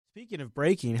Speaking of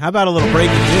breaking, how about a little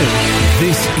breaking news?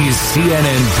 This is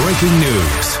CNN Breaking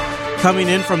News. Coming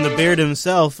in from the beard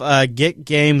himself,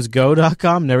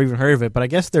 GetGamesGo.com, never even heard of it, but I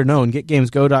guess they're known.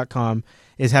 GetGamesGo.com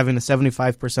is having a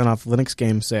 75% off Linux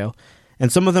game sale. And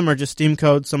some of them are just Steam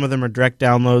codes, some of them are direct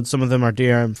downloads, some of them are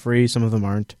DRM free, some of them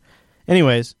aren't.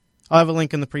 Anyways, I'll have a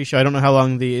link in the pre-show. I don't know how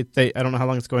long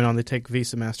it's going on. They take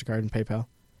Visa, MasterCard, and PayPal.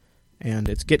 And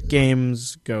it's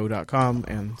getgamesgo.com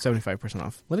and 75%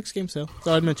 off. Linux game sale.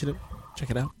 Thought I'd mention it. Check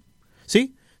it out.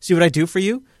 See what I do for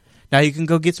you? Now you can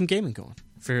go get some gaming going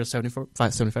for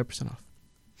 75% off.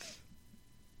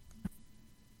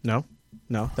 No,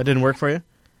 that didn't work for you?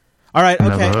 All right,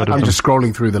 okay. I'm just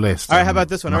scrolling through the list. All right, how about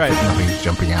this one? All right. Nothing's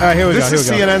jumping out. All right, here we go. This is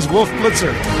CNN's Wolf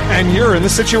Blitzer, and you're in the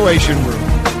Situation Room.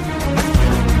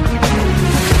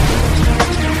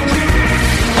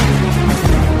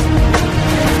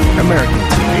 American TV.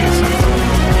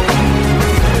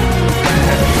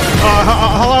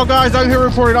 Hello, guys. I'm here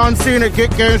reporting on scene at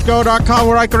GetGamesGo.com,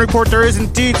 where I can report there is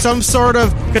indeed some sort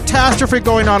of catastrophe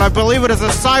going on. I believe it is a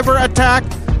cyber attack,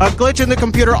 a glitch in the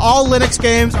computer. All Linux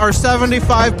games are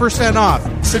 75%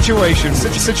 off. Situation.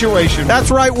 That's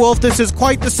right, Wolf. This is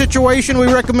quite the situation.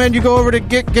 We recommend you go over to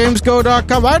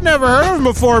GetGamesGo.com. I'd never heard of them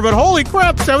before, but holy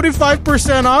crap,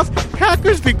 75% off?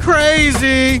 Hackers be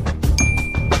crazy.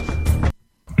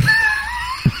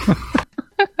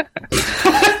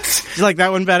 Do you like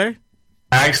that one better?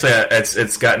 Actually,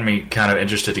 it's gotten me kind of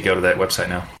interested to go to that website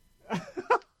now.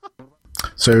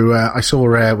 So I saw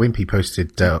Wimpy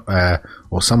posted,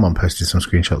 or someone posted some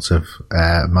screenshots of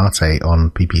Mate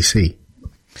on PPC.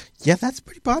 Yeah, that's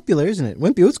pretty popular, isn't it?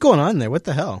 Wimpy, what's going on there? What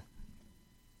the hell?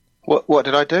 What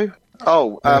did I do?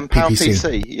 Oh, PPC.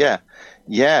 PowerPC.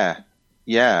 Yeah.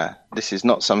 This is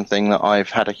not something that I've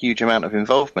had a huge amount of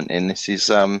involvement in. This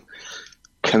is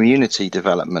community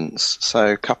developments.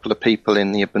 So a couple of people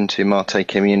in the Ubuntu Mate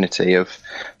community have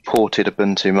ported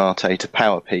Ubuntu Mate to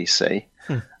PowerPC.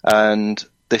 And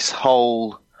this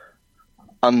whole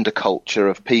underculture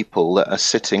of people that are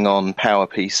sitting on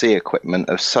PowerPC equipment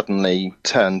have suddenly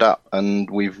turned up, and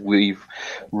we've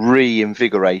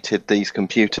reinvigorated these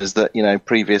computers that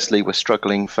previously were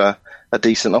struggling for a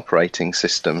decent operating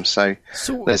system. So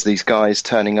there's these guys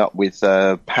turning up with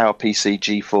PowerPC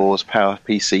G4s,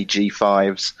 PowerPC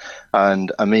G5s, and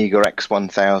Amiga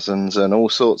X1000s, and all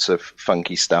sorts of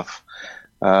funky stuff.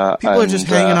 People are just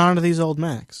hanging on to these old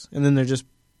Macs, and then they're just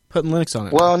putting Linux on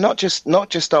it. Well, not just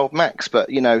old Macs, but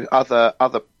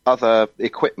other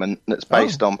equipment that's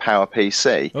based on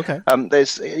PowerPC. Okay.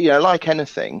 There's like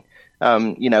anything.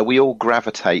 We all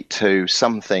gravitate to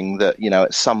something that,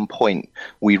 at some point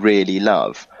we really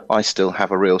love. I still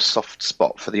have a real soft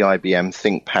spot for the IBM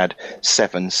ThinkPad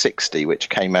 760, which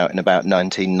came out in about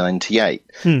 1998.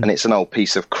 And it's an old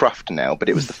piece of cruft now, but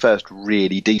it was the first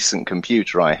really decent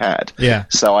computer I had. Yeah.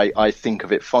 So I think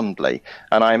of it fondly.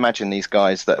 And I imagine these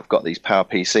guys that have got these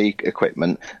PowerPC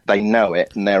equipment, they know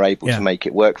it and they're able to make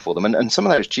it work for them. And some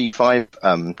of those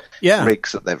G5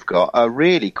 rigs that they've got are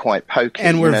really quite pokey.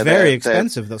 And were very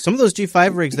expensive, though. Some of those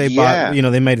G5 rigs they bought,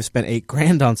 they might have spent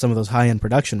 $8,000 on some of those high-end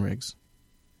production rigs.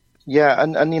 Yeah,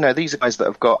 and these are guys that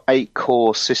have got 8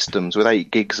 core systems with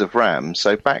 8 gigs of RAM.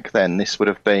 So back then, this would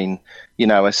have been,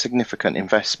 a significant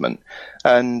investment.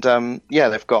 And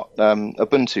they've got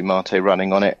Ubuntu Mate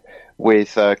running on it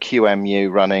with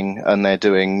QEMU running, and they're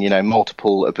doing,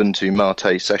 multiple Ubuntu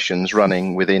Mate sessions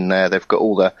running within there. They've got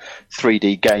all the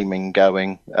 3D gaming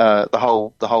going, the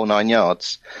whole 9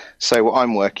 yards. So what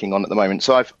I'm working on at the moment,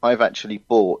 so I've actually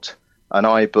bought an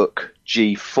iBook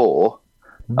G4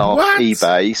 off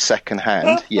eBay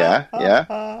secondhand,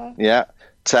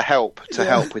 to help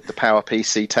with the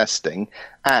PowerPC testing,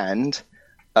 and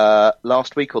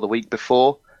last week or the week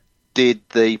before did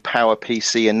the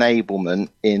PowerPC enablement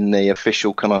in the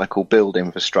official canonical build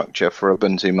infrastructure for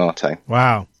Ubuntu Mate.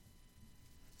 Wow!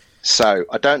 So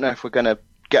I don't know if we're going to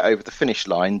get over the finish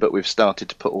line, but we've started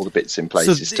to put all the bits in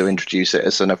places to introduce it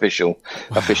as an official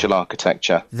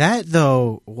architecture. That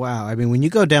though, wow! I mean, when you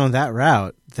go down that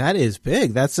route, that is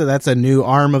big. That's a new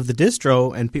arm of the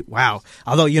distro, and wow!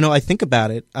 Although I think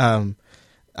about it,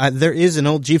 there is an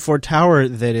old G4 tower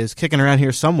that is kicking around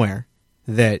here somewhere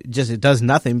that it does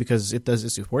nothing because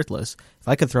it's worthless. If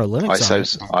I could throw Linux on it,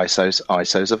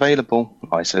 ISOs available.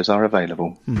 ISOs are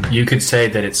available. You could say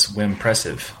that it's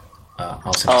Wimpressive.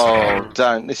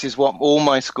 Don't. This is what all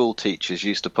my school teachers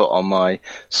used to put on my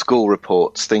school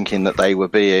reports, thinking that they were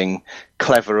being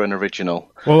clever and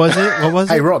original. What was it?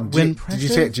 Hey, Ron, did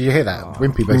you hear that?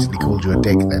 Wimpy basically called you a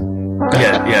dick then.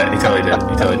 Yeah, he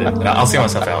totally did. I'll see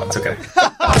myself out. It's okay.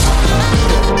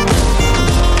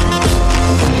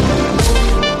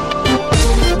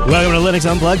 Welcome to Linux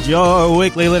Unplugged, your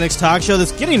weekly Linux talk show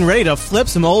that's getting ready to flip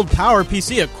some old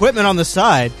PowerPC equipment on the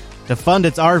side to fund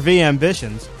its RV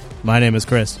ambitions. My name is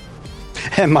Chris.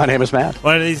 And my name is Matt.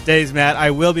 One of these days, Matt,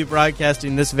 I will be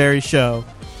broadcasting this very show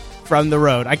from the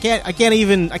road. I can't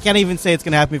even say it's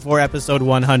going to happen before episode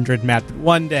 100, Matt. But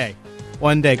one day,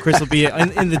 Chris will be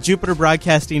in the Jupiter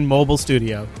Broadcasting mobile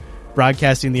studio,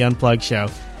 broadcasting the Unplugged show,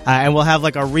 and we'll have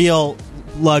like a real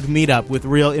lug meetup with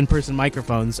real in-person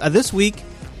microphones. This week,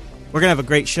 we're going to have a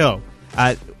great show.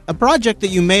 A project that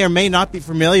you may or may not be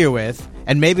familiar with,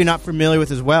 and maybe not familiar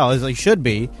with as well as you should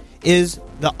be, is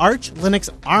the Arch Linux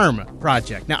ARM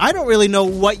project. Now, I don't really know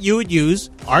what you would use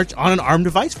Arch on an ARM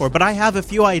device for, but I have a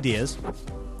few ideas.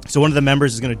 So one of the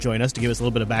members is going to join us to give us a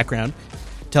little bit of background,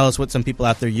 tell us what some people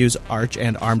out there use Arch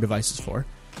and ARM devices for.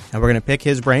 And we're going to pick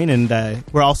his brain, and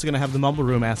we're also going to have the Mumble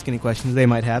Room ask any questions they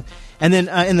might have. And then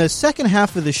in the second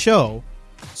half of the show,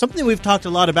 something we've talked a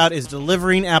lot about is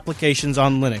delivering applications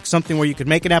on Linux. Something where you could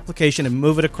make an application and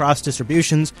move it across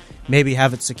distributions, maybe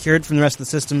have it secured from the rest of the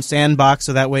system, sandbox,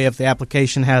 so that way if the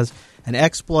application has an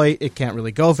exploit, it can't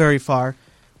really go very far.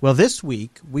 Well, this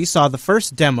week, we saw the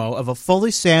first demo of a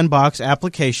fully sandbox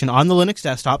application on the Linux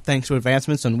desktop, thanks to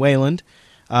advancements on Wayland,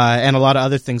 and a lot of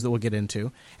other things that we'll get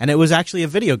into. And it was actually a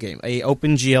video game, a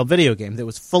OpenGL video game that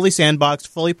was fully sandboxed,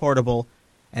 fully portable,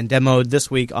 and demoed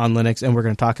this week on Linux, and we're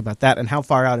going to talk about that and how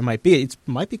far out it might be. It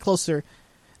might be closer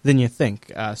than you think.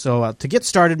 So to get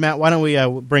started, Matt, why don't we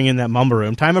bring in that Mumble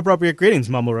Room? Time-appropriate greetings,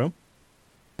 Mumble Room.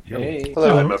 Hey.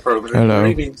 Hello. Hello.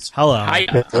 Greetings. Hello. Hi.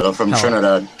 Hello from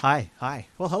Trinidad. Hi.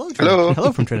 Well, hello, Trinidad.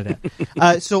 Hello from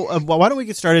Trinidad. So why don't we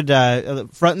get started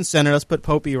front and center? Let's put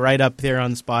Popey right up there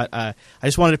on the spot. I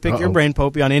just wanted to pick your brain,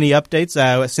 Popey, on any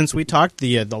updates. Since we talked,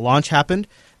 the launch happened.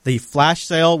 The flash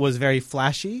sale was very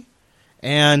flashy.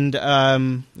 And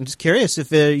I'm just curious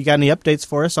if you got any updates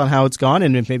for us on how it's gone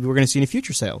and if maybe we're going to see any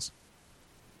future sales.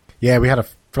 Yeah, we had a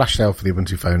flash sale for the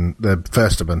Ubuntu phone, the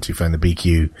first Ubuntu phone, the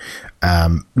BQ,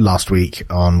 last week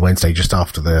on Wednesday, just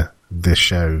after the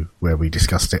show where we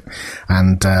discussed it.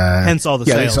 And hence all the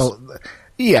sales.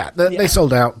 They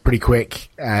sold out pretty quick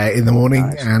in the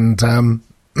morning. Nice. And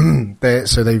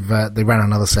they ran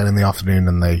another sale in the afternoon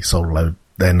and they sold a load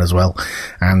then as well.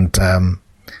 And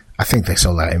I think they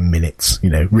sold out in minutes,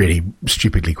 really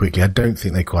stupidly quickly. I don't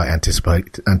think they quite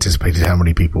anticipated how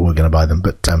many people were going to buy them,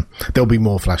 but there'll be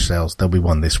more flash sales. There'll be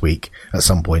one this week at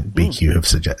some point, BQ have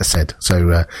said.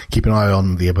 So keep an eye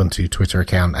on the Ubuntu Twitter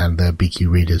account and the BQ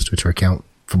Readers Twitter account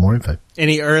for more info.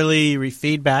 Any early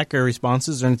feedback or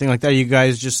responses or anything like that? Are you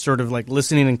guys just sort of like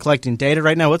listening and collecting data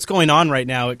right now? What's going on right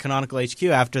now at Canonical HQ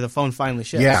after the phone finally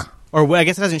ships? Yeah. Or I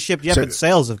guess it hasn't shipped yet, but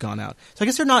sales have gone out. So I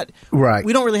guess they're not... Right.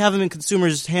 We don't really have them in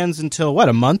consumers' hands until,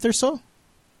 a month or so?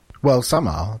 Well, some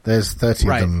are. There's 30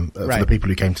 of them for the people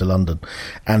who came to London.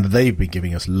 And they've been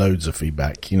giving us loads of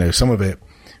feedback. Some of it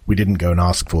we didn't go and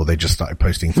ask for. They just started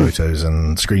posting photos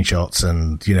and screenshots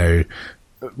and,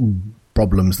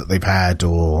 problems that they've had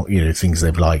or, things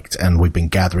they've liked. And we've been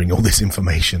gathering all this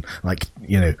information,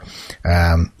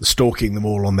 stalking them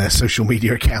all on their social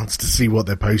media accounts to see what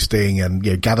they're posting and,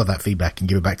 gather that feedback and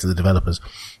give it back to the developers.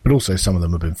 But also some of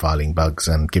them have been filing bugs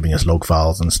and giving us log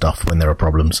files and stuff when there are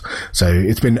problems. So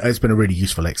it's been a really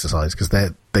useful exercise because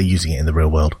they're using it in the real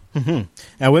world. Mm-hmm.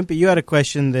 Now, Wimpy, you had a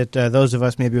question that those of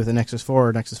us maybe with a Nexus 4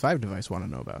 or Nexus 5 device want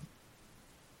to know about.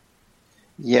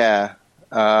 Yeah.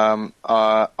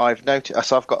 I've noticed.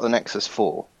 So I've got the Nexus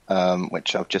 4,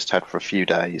 which I've just had for a few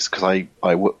days because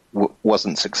I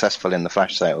wasn't successful in the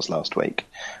flash sales last week,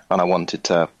 and I wanted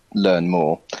to learn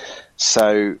more.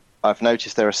 So I've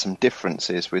noticed there are some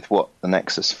differences with what the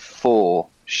Nexus 4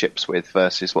 ships with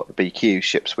versus what the BQ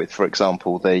ships with. For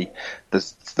example, the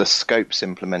scopes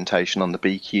implementation on the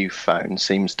BQ phone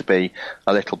seems to be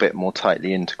a little bit more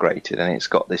tightly integrated, and it's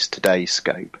got this Today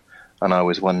scope. And I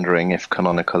was wondering if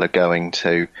Canonical are going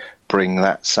to bring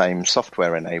that same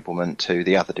software enablement to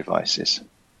the other devices.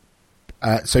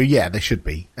 They should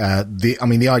be.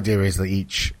 The idea is that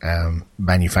each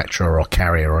manufacturer or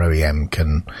carrier or OEM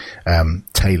can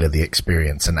tailor the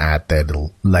experience and add their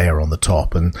little layer on the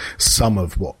top. And some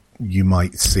of what you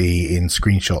might see in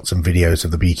screenshots and videos of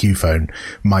the BQ phone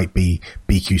might be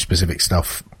BQ specific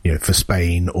stuff, for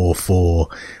Spain or for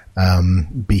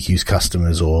BQ's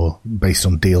customers or based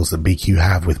on deals that BQ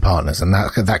have with partners, and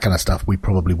that kind of stuff we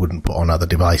probably wouldn't put on other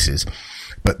devices.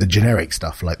 But the generic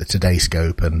stuff like the Today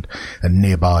scope and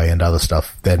Nearby and other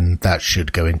stuff, then that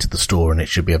should go into the store and it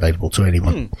should be available to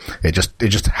anyone. It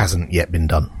just hasn't yet been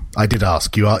done. I did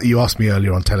ask you asked me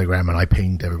earlier on Telegram and I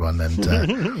pinged everyone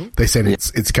and they said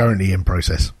it's currently in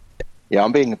process. Yeah,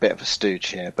 I'm being a bit of a stooge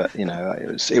here, but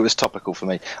it was topical for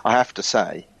me. I have to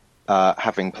say,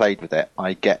 having played with it,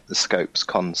 I get the scopes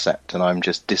concept, and I'm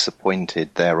just disappointed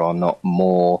there are not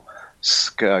more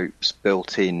scopes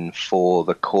built in for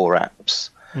the core apps.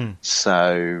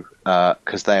 So,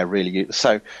 because they're really...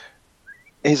 So,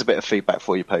 here's a bit of feedback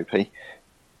for you, Popey.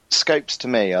 Scopes to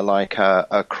me are like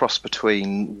a cross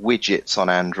between widgets on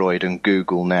Android and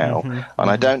Google Now. And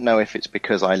I don't know if it's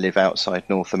because I live outside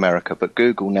North America, but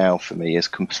Google Now for me is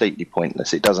completely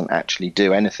pointless. It doesn't actually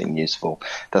do anything useful,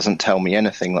 doesn't tell me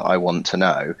anything that I want to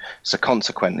know. So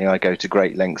consequently, I go to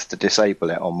great lengths to disable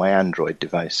it on my Android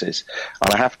devices.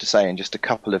 And I have to say, in just a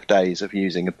couple of days of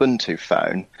using Ubuntu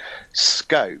phone,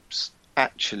 Scopes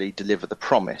actually deliver the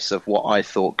promise of what I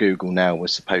thought Google Now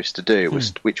was supposed to do,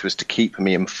 which was to keep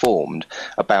me informed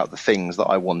about the things that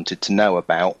I wanted to know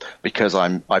about because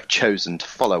I've chosen to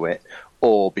follow it,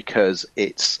 or because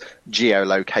it's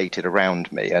geolocated around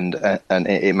me and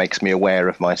it makes me aware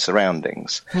of my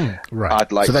surroundings. Right.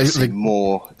 I'd like to see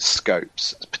more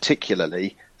scopes,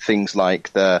 particularly things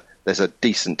like there's a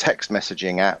decent text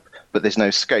messaging app, but there's no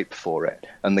scope for it.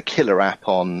 And the killer app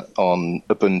on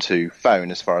Ubuntu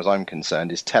phone, as far as I'm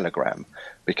concerned, is Telegram,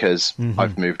 because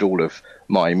I've moved all of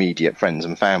my immediate friends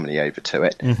and family over to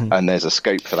it, and there's a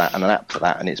scope for that and an app for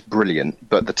that, and it's brilliant.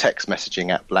 But the text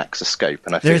messaging app lacks a scope,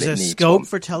 and I feel it needs one. There's a scope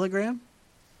for Telegram?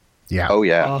 Yeah. Oh,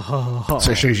 yeah.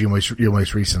 So it shows you your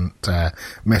most recent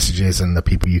messages and the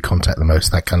people you contact the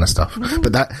most, that kind of stuff.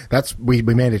 But that's we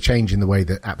made a change in the way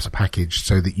that apps are packaged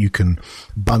so that you can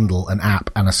bundle an app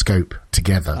and a scope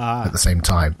together at the same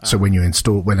time. So when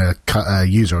a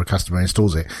user or a customer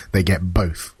installs it, they get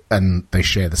both and they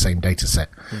share the same data set.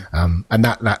 And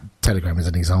that Telegram is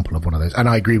an example of one of those. And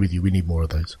I agree with you. We need more of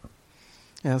those.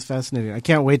 Yeah, that's fascinating. I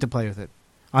can't wait to play with it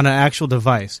on an actual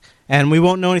device. And we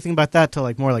won't know anything about that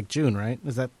till more like June, right?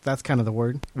 That's kind of the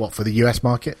word? What, for the US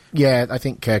market? Yeah, I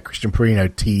think Christian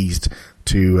Perino teased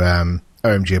to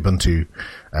OMG Ubuntu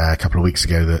a couple of weeks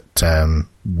ago that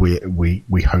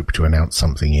we hope to announce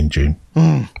something in June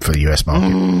for the US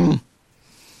market.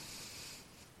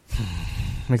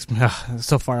 Makes me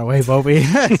so far away, Bobby.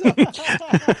 Just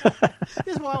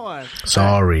want one.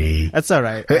 Sorry. That's all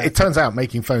right. It turns out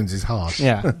making phones is hard.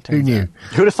 Yeah. Who knew?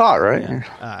 Who'd have thought, right?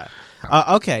 Yeah.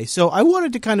 Okay, so I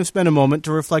wanted to kind of spend a moment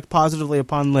to reflect positively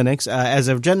upon Linux as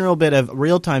a general bit of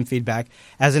real-time feedback,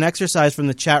 as an exercise from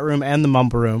the chat room and the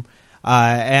Mumble Room.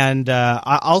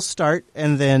 I'll start,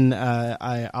 and then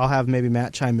I'll have maybe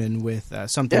Matt chime in with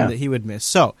something that he would miss.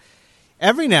 So,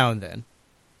 every now and then,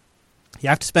 you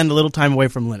have to spend a little time away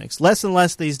from Linux. Less and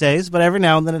less these days, but every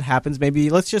now and then it happens. Maybe,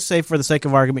 let's just say for the sake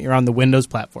of argument, you're on the Windows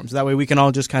platform. So that way we can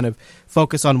all just kind of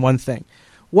focus on one thing.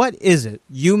 What is it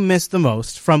you miss the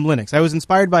most from Linux? I was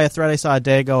inspired by a thread I saw a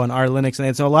day ago on R/Linux, and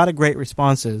it's a lot of great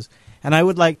responses. And I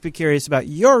would like to be curious about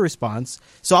your response,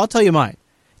 so I'll tell you mine.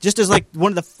 Just as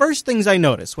one of the first things I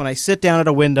notice when I sit down at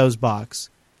a Windows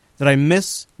box that I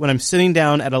miss when I'm sitting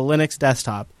down at a Linux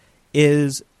desktop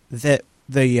is that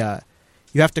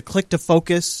you have to click to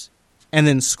focus and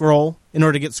then scroll in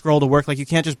order to get scroll to work. You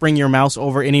can't just bring your mouse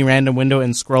over any random window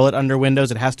and scroll it under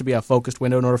Windows. It has to be a focused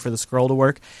window in order for the scroll to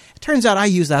work. It turns out I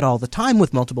use that all the time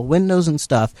with multiple windows and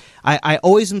stuff. I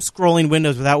always am scrolling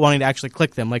windows without wanting to actually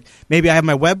click them. Maybe I have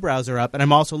my web browser up and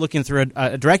I'm also looking through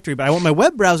a directory, but I want my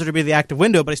web browser to be the active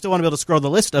window, but I still want to be able to scroll the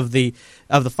list of the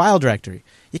file directory.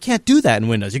 You can't do that in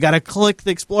Windows. You got to click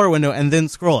the Explorer window and then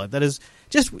scroll it. That is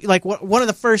just one of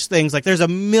the first things. There's a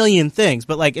million things,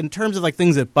 but in terms of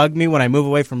things that bug me when I move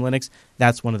away from Linux,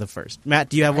 that's one of the first. Matt,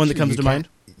 do you have one that comes to mind?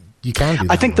 You can do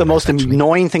that. I think the most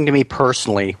annoying thing to me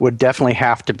personally would definitely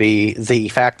have to be the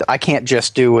fact that I can't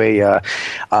just do a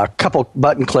couple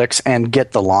button clicks and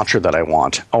get the launcher that I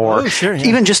want. Or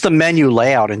even just the menu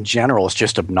layout in general is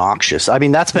just obnoxious. I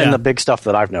mean, that's been the big stuff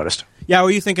that I've noticed. Yeah,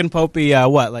 were you thinking, Popey,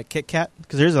 KitKat?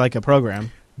 Because there's a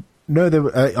program. No,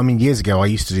 years ago I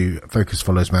used to do focus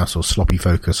follows mouse or sloppy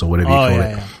focus or whatever you call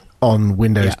it. On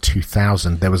Windows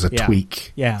 2000, there was a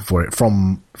tweak for it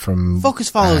from focus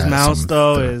follows mouse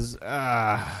is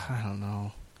I don't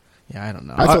know. Yeah, I don't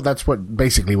know. I thought that's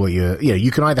basically what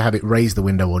you can either have it raise the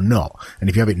window or not, and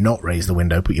if you have it not raise the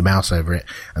window, put your mouse over it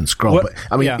and scroll. But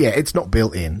it's not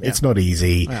built in. Yeah. It's not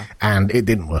easy, and it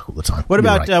didn't work all the time. What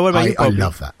about you? I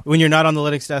love that. When you're not on the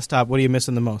Linux desktop, what are you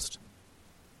missing the most?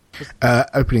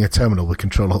 Opening a terminal with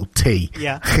Control-Alt-T.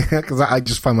 Yeah, because I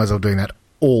just find myself doing that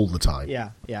all the time. Yeah,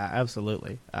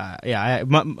 absolutely.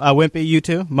 Wimpy, you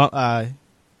too?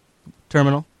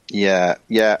 Terminal? Yeah.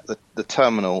 The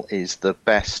terminal is the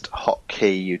best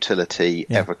hotkey utility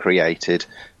ever created.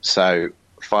 So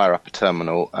fire up a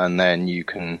terminal and then you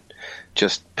can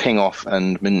just ping off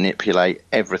and manipulate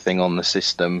everything on the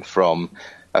system, from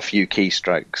a few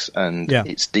keystrokes, and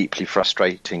it's deeply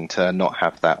frustrating to not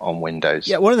have that on Windows.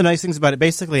 Yeah, one of the nice things about it,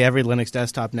 basically every Linux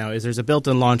desktop now, is there's a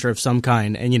built-in launcher of some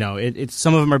kind, and it's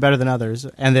some of them are better than others,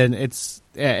 and then it's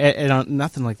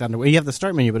nothing like that. You have the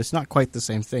start menu, but it's not quite the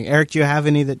same thing. Eric, do you have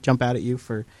any that jump out at you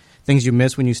for things you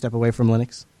miss when you step away from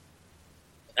Linux?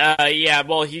 Yeah,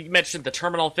 well, he mentioned the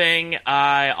terminal thing.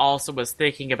 I also was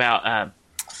thinking about,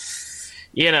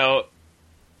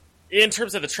 in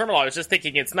terms of the terminal, I was just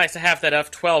thinking it's nice to have that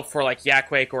F12 for like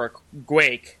Yakquake or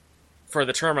Gwake for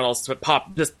the terminals to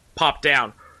pop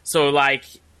down. So like,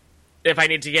 if I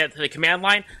need to get to the command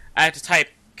line, I have to type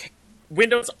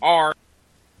Windows R.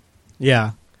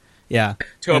 Yeah.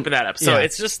 To open that up. So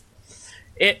it's just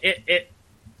it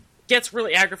gets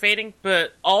really aggravating,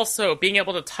 but also being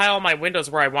able to tile my windows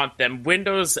where I want them.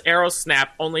 Windows Arrow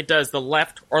Snap only does the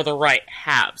left or the right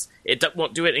halves. It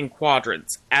won't do it in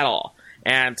quadrants at all.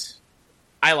 And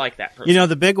I like that personally.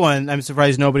 The big one, I'm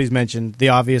surprised nobody's mentioned, the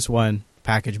obvious one,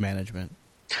 package management.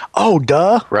 Oh,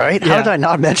 duh, right? Yeah. How did I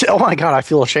not mention? Oh, my God, I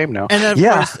feel ashamed now. And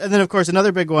then, of course,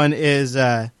 another big one is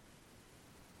the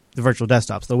virtual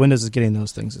desktops. The Windows is getting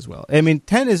those things as well. I mean,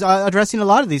 10 is addressing a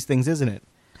lot of these things, isn't it?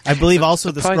 I believe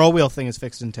also the scroll wheel thing is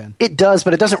fixed in 10. It does,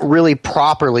 but it doesn't really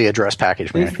properly address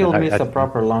package management. We still miss a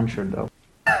proper launcher, though.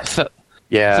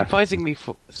 Surprisingly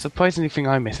thing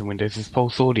I miss in Windows is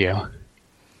Pulse Audio.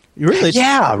 Really?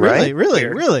 Yeah, right?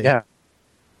 Really? Yeah.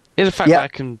 It's the fact that I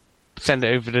can send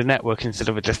it over the network instead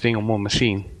of it just being on one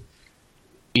machine.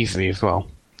 Easily as well.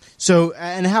 So,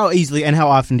 and how easily and how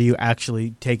often do you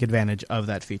actually take advantage of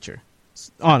that feature?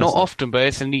 Honestly. Not often, but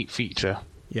it's a neat feature.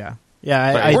 Yeah.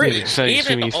 Yeah, I do.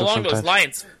 Even along those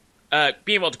lines,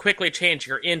 being able to quickly change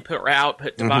your input or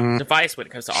output device when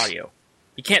it comes to audio.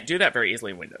 You can't do that very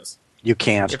easily in Windows. You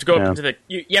can't. You have to go into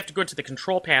you have to go into the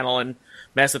control panel and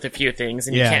mess with a few things,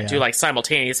 and you can't do like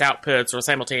simultaneous outputs or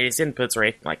simultaneous inputs or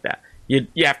anything like that. You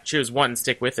have to choose one and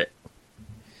stick with it.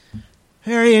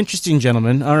 Very interesting,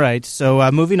 gentlemen. All right,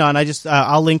 so moving on.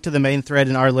 I'll link to the main thread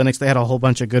in R-Linux. They had a whole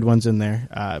bunch of good ones in there.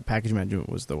 Package management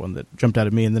was the one that jumped out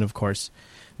at me, and then of course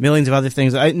millions of other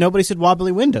things. Nobody said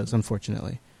wobbly Windows,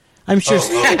 unfortunately. I'm sure.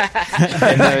 In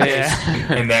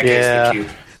that case, the cube.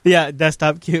 Yeah,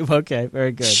 desktop cube. Okay,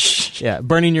 very good. Yeah,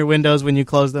 burning your windows when you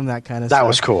close them, that kind of stuff. That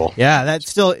was cool. Yeah, that's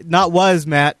still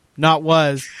Matt. Not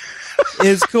was.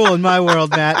 Is cool in my world,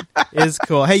 Matt. Is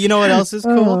cool. Hey, you know what else is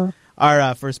cool?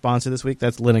 Our first sponsor this week,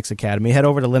 that's Linux Academy. Head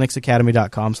over to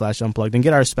linuxacademy.com/unplugged and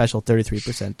get our special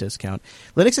 33% discount.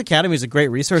 Linux Academy is a great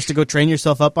resource to go train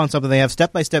yourself up on something. They have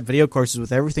step-by-step video courses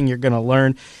with everything you're going to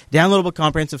learn, downloadable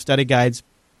comprehensive study guides.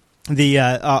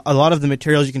 A lot of the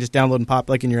materials you can just download and pop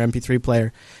like in your MP3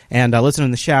 player and listen in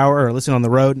the shower or listen on the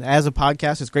road. As a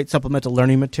podcast, it's great supplemental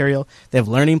learning material. They have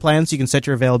learning plans so you can set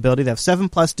your availability. They have 7+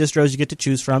 distros you get to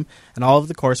choose from, and all of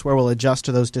the courseware will adjust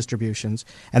to those distributions.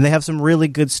 And they have some really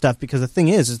good stuff because the thing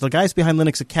is the guys behind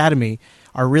Linux Academy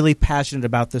are really passionate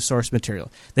about this source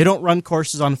material. They don't run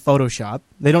courses on Photoshop.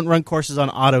 They don't run courses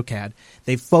on AutoCAD.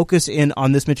 They focus in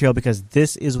on this material because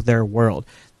this is their world.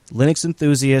 Linux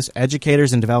enthusiasts,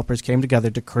 educators, and developers came together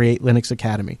to create Linux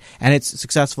Academy. And it's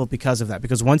successful because of that.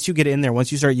 Because once you get in there, once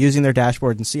you start using their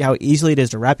dashboard and see how easily it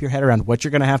is to wrap your head around what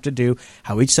you're going to have to do,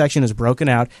 how each section is broken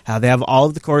out, how they have all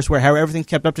of the courseware, how everything's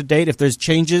kept up to date. If there's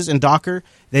changes in Docker,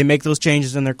 they make those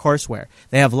changes in their courseware.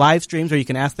 They have live streams where you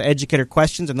can ask the educator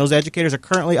questions, and those educators are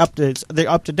currently up to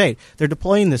date. They're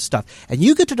deploying this stuff. And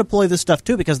you get to deploy this stuff,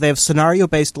 too, because they have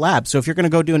scenario-based labs. So if you're going to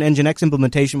go do an Nginx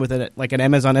implementation with like an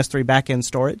Amazon S3 backend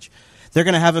storage, they're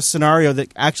going to have a scenario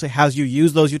that actually has you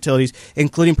use those utilities,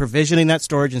 including provisioning that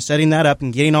storage and setting that up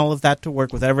and getting all of that to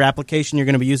work with whatever application you're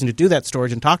going to be using to do that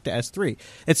storage and talk to S3.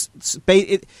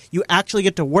 You actually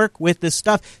get to work with this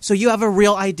stuff, so you have a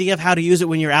real idea of how to use it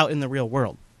when you're out in the real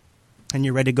world. And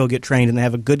you're ready to go get trained, and they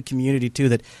have a good community, too,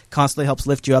 that constantly helps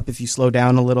lift you up if you slow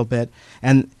down a little bit.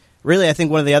 And really, I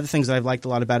think one of the other things that I've liked a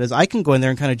lot about it is I can go in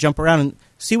there and kind of jump around and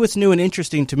see what's new and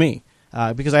interesting to me.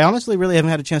 Because I honestly really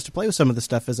haven't had a chance to play with some of the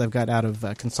stuff as I've got out of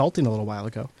consulting a little while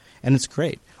ago. And it's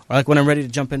great. Or like when I'm ready to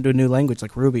jump into a new language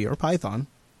like Ruby or Python,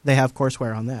 they have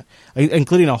courseware on that,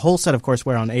 including a whole set of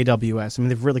courseware on AWS. I mean,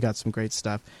 they've really got some great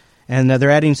stuff. And they're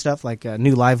adding stuff like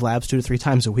new live labs 2 to 3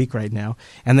 times a week right now.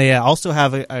 And they also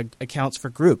have accounts for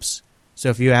groups. So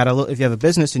if you have a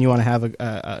business and you want to have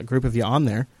a group of you on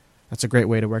there, that's a great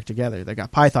way to work together. They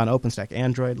got Python, OpenStack,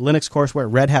 Android, Linux courseware,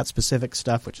 Red Hat specific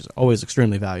stuff, which is always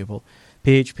extremely valuable.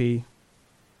 PHP,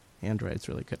 Android, it's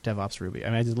really good. DevOps, Ruby. I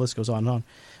mean, the list goes on and on.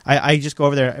 I just go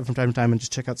over there from time to time and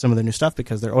just check out some of their new stuff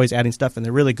because they're always adding stuff, and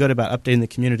they're really good about updating the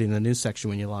community in the news section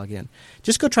when you log in.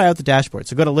 Just go try out the dashboard.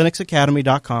 So go to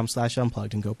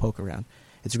linuxacademy.com/unplugged and go poke around.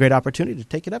 it's a great opportunity to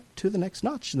take it up to the next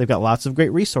notch. They've got lots of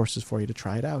great resources for you to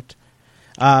try it out.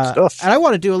 And I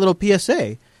want to do a little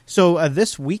PSA. So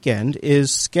this weekend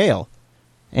is Scale.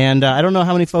 And I don't know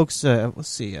how many folks, let's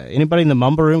see, anybody in the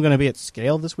Mumble Room going to be at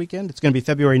Scale this weekend? It's going to be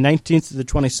February 19th to the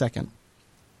 22nd.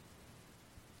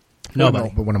 Nobody.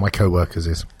 No, but one of my co-workers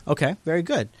is. Okay, very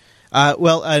good.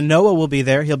 Noah will be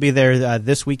there. He'll be there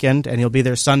this weekend, and he'll be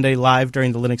there Sunday live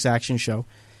during the Linux Action Show.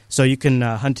 So you can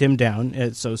hunt him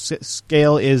down. So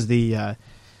Scale is the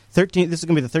 13th. This is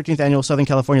going to be the 13th annual Southern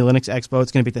California Linux Expo.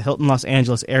 It's going to be at the Hilton Los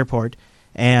Angeles Airport.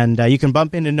 And you can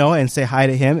bump into Noah and say hi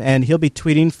to him. And he'll be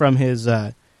tweeting from his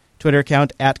Twitter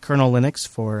account at Colonel Linux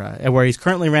where he's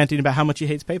currently ranting about how much he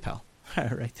hates PayPal.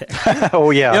 Right there.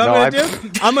 Oh, yeah. You know what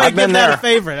I'm going to give that a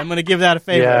favorite. I'm going to give that a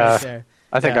favorite right there.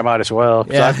 I think I might as well.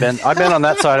 Yeah. I've been on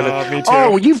that side of it. Me too.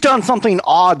 Oh, you've done something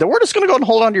odd. That we're just going to go and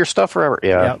hold on to your stuff forever.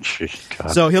 Yeah. Yep.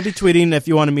 So he'll be tweeting if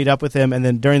you want to meet up with him, and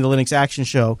then during the Linux Action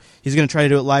Show, he's going to try to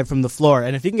do it live from the floor.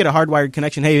 And if you can get a hardwired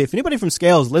connection, hey, if anybody from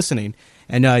Scale is listening,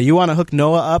 and you want to hook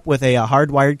Noah up with a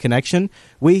hardwired connection,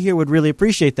 we here would really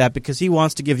appreciate that because he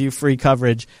wants to give you free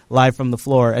coverage live from the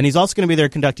floor. And he's also going to be there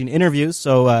conducting interviews.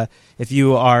 So if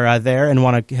you are there and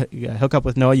want to hook up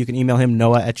with Noah, you can email him,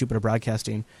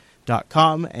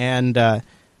 noah@jupiterbroadcasting.com, and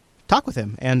talk with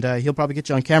him. And he'll probably get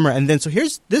you on camera. And then, so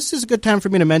this is a good time for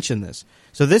me to mention this.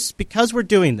 So because we're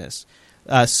doing this,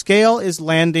 Scale is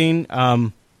landing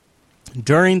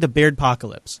during the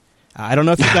Beardpocalypse. I don't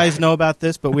know if you guys know about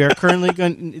this, but we are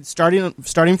currently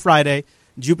starting Friday.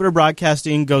 Jupiter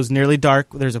Broadcasting goes nearly dark.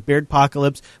 There's a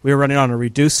Beardpocalypse. We are running on a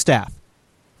reduced staff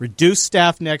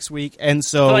next week, and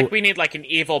so I feel like we need like an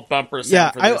evil bumper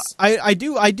sound for this. I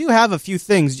do have a few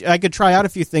things. I could try out a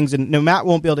few things, and no, Matt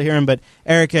won't be able to hear them. But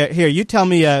Erica, here, you tell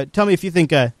me if you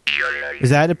think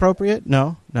is that appropriate?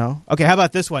 No. Okay, how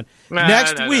about this one?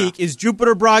 Next week is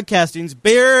Jupiter Broadcasting's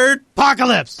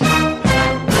Beardpocalypse.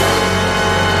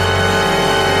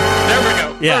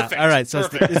 Yeah, perfect. All right. So it's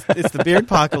the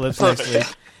Beardpocalypse next week,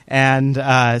 and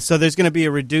so there's going to be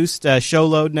a reduced show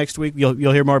load next week.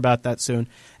 You'll hear more about that soon.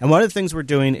 And one of the things we're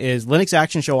doing is Linux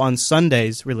Action Show on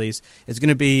Sunday's release is going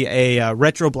to be a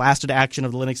retro blasted action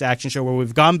of the Linux Action Show, where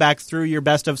we've gone back through your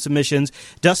best of submissions,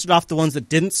 dusted off the ones that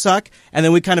didn't suck, and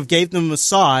then we kind of gave them a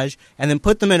massage, and then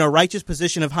put them in a righteous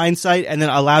position of hindsight, and then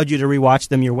allowed you to rewatch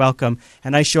them. You're welcome.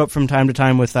 And I show up from time to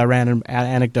time with random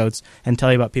anecdotes and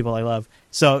tell you about people I love.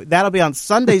 So that'll be on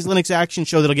Sunday's Linux Action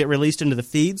Show that'll get released into the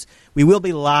feeds. We will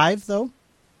be live, though,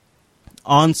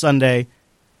 on Sunday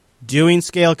doing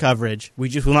Scale coverage. We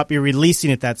just will not be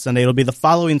releasing it that Sunday. It'll be the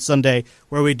following Sunday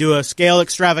where we do a Scale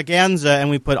extravaganza and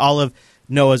we put all of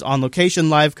Noah's on-location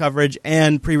live coverage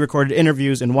and pre-recorded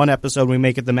interviews in one episode. We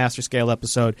make it the Master Scale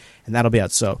episode, and that'll be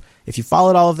out. So if you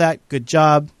followed all of that, good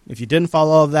job. If you didn't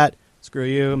follow all of that, screw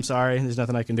you. I'm sorry. There's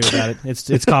nothing I can do about it.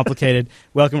 It's complicated.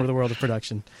 Welcome to the world of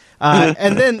production.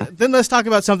 And then let's talk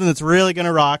about something that's really going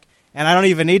to rock. And I don't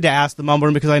even need to ask the Mumble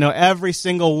Room because I know every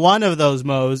single one of those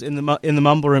Mo's in the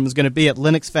Mumble Room is going to be at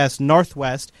Linux Fest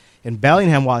Northwest in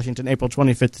Bellingham, Washington, April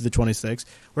 25th to the 26th.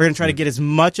 We're going to try to get as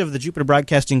much of the Jupiter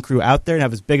Broadcasting crew out there and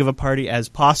have as big of a party as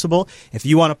possible. If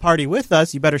you want to party with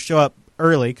us, you better show up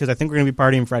early because I think we're going to be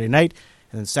partying Friday night.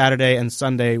 And then Saturday and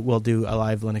Sunday, we'll do a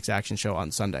live Linux Action Show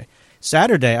on Sunday.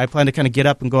 Saturday, I plan to kind of get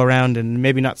up and go around and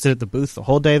maybe not sit at the booth the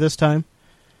whole day this time.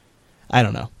 I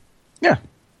don't know. Yeah.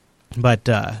 But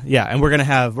and we're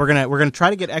gonna try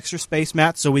to get extra space,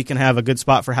 Matt, so we can have a good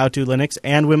spot for How to Linux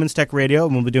and Women's Tech Radio,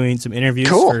 and we'll be doing some interviews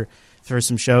for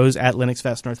some shows at Linux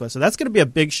Fest Northwest. So that's going to be a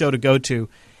big show to go to,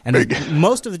 and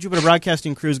most of the Jupiter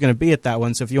Broadcasting crew is going to be at that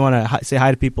one. So if you want to say hi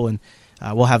to people, and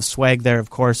we'll have swag there, of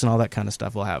course, and all that kind of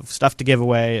stuff. We'll have stuff to give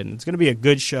away, and it's going to be a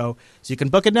good show. So you can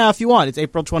book it now if you want. It's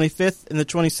April 25th and the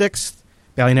 26th,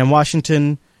 Bellingham,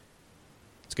 Washington.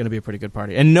 It's going to be a pretty good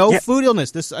party, and no food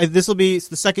illness. This will be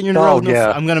the second year in a row.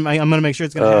 I'm gonna make sure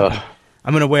it's going to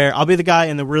happen. I'll be the guy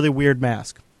in the really weird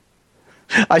mask.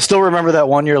 I still remember that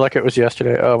one year like it was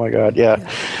yesterday. Oh my god, yeah.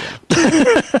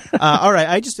 All right,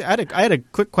 I had a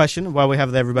quick question while we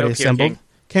have everybody assembled.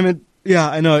 Came in,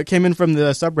 I know it came in from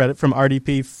the subreddit from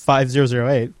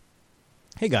RDP5008.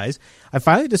 Hey guys, I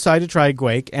finally decided to try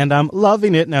Quake, and I'm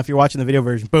loving it. Now, if you're watching the video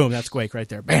version, boom, that's Quake right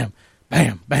there. Bam,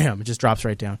 bam, bam. It just drops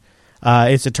right down.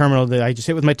 It's a terminal that I just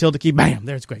hit with my tilde key. Bam,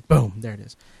 there's Quake. Boom, there it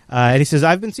is. And he says,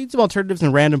 I've been seeing some alternatives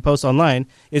in random posts online.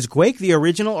 Is Quake the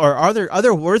original, or are there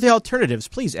other worthy alternatives?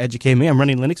 Please educate me. I'm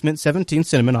running Linux Mint 17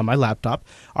 Cinnamon on my laptop,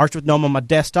 Arch with GNOME on my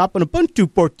desktop, and Ubuntu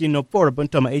 14.04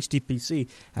 Ubuntu on my HTPC,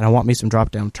 and I want me some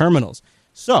drop-down terminals.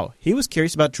 So he was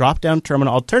curious about drop-down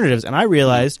terminal alternatives, and I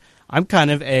realized I'm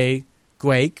kind of a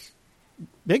Quake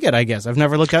bigot, I guess. I've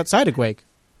never looked outside of Quake,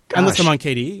 unless I'm on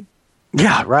KDE.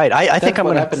 Yeah, right. I think I'm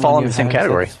going to fall in the same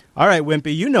category. All right,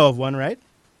 Wimpy, you know of one, right?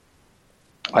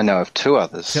 I know of two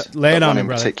others. Lay it on me, in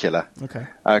brother. particular. Okay.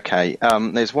 Okay.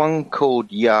 There's one called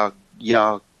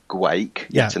Yargwake.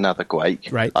 Yeah. It's another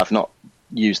Gwake. Right. I've not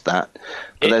used that.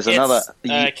 But there's another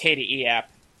KDE app.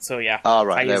 So yeah. Oh,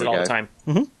 right. I use it all the time.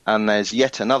 Mm-hmm. And there's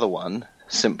yet another one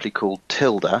simply called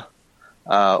Tilda,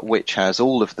 which has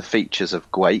all of the features of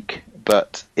Gwake,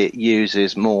 but it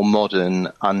uses more modern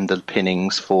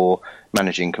underpinnings for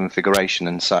managing configuration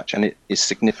and such, and it is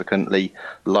significantly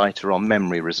lighter on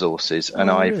memory resources.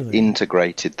 And I've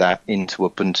integrated that into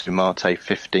Ubuntu Mate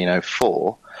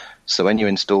 15.04. So when you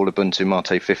install Ubuntu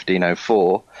Mate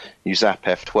 15.04, you zap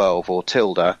F12 or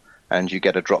Tilda, and you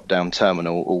get a drop-down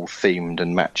terminal all themed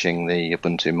and matching the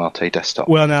Ubuntu Mate desktop.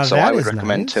 Well, now so that I would is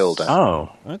recommend nice. Tilda.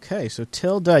 Oh. Okay, so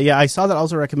Tilda. Yeah, I saw that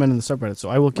also recommended in the subreddit, so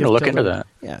I will give look Tilda, into that.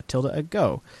 Yeah, Tilda a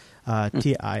go.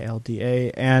 Tilda.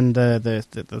 And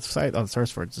the site, the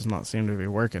source for it does not seem to be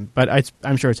working, but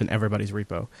I'm sure it's in everybody's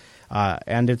repo.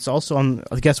 And it's also on,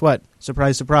 guess what?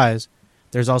 Surprise, surprise.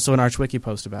 There's also an Arch Wiki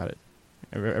post about it.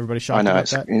 Everybody shocked about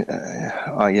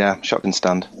that? Yeah, shocked and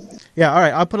stunned. Yeah, all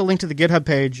right. I'll put a link to the GitHub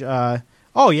page.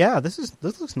 Oh yeah, this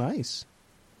looks nice.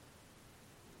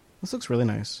 This looks really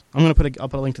nice. I'll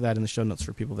put a link to that in the show notes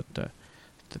for people that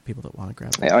want to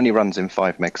grab it. It only runs in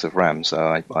 5 megs of RAM,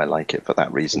 so I like it for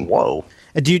that reason. Whoa.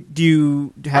 Do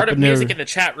you happen Part of to... Music in the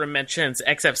chat room mentions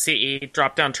XFCE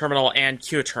drop-down terminal and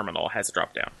Q terminal has a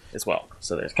drop-down as well.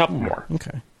 So there's a couple more.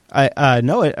 Okay.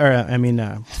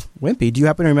 Wimpy, do you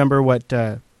happen to remember what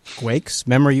Gwake's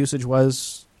memory usage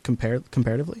was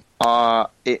comparatively?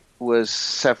 It was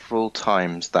several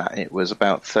times that. It was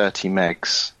about 30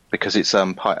 megs, because it's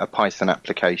a Python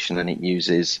application and it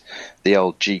uses the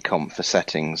old gcomp for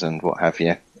settings and what have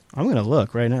you. I'm going to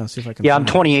look right now, see if I can. Yeah, I'm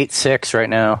 28.6 right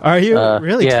now. Are you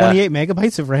really? Yeah. 28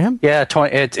 megabytes of RAM? Yeah,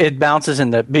 it bounces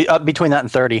in up between that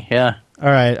and 30. Yeah. All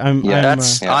right,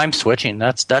 I'm switching.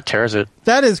 That tears it.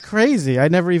 That is crazy. I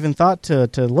never even thought to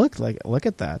look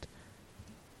at that.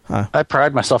 Huh. I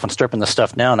pride myself on stripping the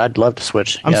stuff down. I'd love to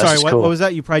switch. I'm sorry. What was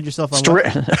that? You pride yourself on?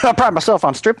 I pride myself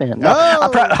on stripping it. No, I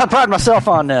pride myself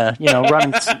on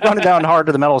running down hard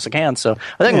to the metal as I can. So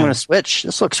I think I'm going to switch.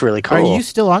 This looks really cool. Are you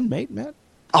still on Mate, Matt?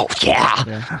 Oh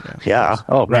yeah.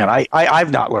 Oh man,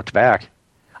 I've not looked back.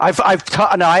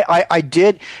 I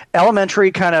did.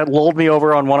 Elementary kind of lulled me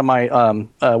over on one of my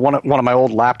one of my old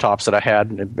laptops that I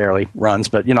had. It barely runs,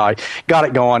 but I got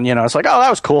it going. It's like, oh, that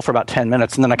was cool for about 10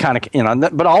 minutes, and then I kind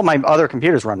of but all my other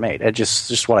computers run Mate. It's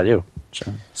just what I do.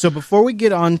 So before we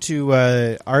get on to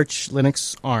Arch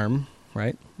Linux ARM,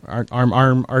 right?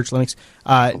 ARM Arch Linux.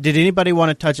 Did anybody want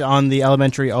to touch on the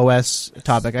elementary OS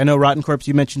topic? I know Rotten Corpse,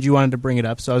 you mentioned you wanted to bring it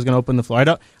up, so I was going to open the floor. I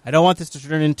don't want this to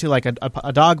turn into like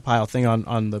a dog pile thing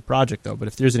on the project though. But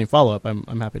if there's any follow up,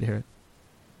 I'm happy to hear it.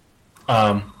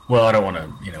 Well, I don't want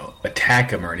to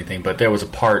attack him or anything, but there was a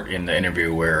part in the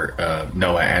interview where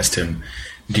Noah asked him,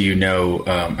 "Do you know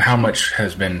how much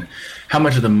of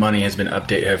the money has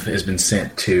been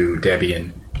sent to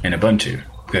Debian and Ubuntu?"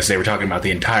 Because they were talking about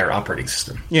the entire operating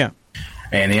system. Yeah.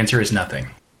 And the answer is nothing.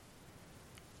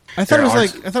 I thought it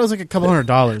was like a couple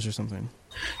 $100 or something.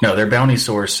 No, their bounty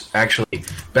source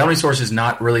is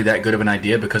not really that good of an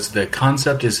idea, because the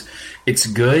concept is, it's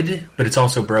good, but it's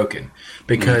also broken,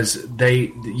 because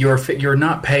you're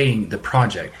not paying the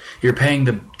project. You're paying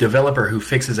the developer who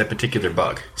fixes a particular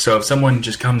bug. So if someone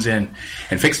just comes in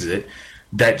and fixes it,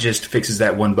 that just fixes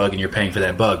that one bug and you're paying for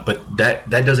that bug. But that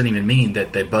doesn't even mean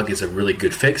that the bug is a really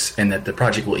good fix and that the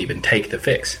project will even take the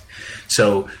fix.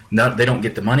 So they don't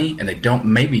get the money, and they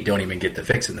don't even get the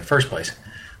fix in the first place.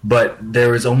 But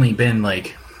there has only been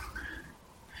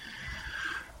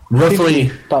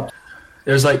roughly,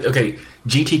 there's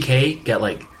GTK got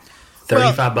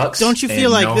 $35. Don't you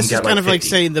feel like this is kind of 50. like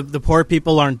saying the poor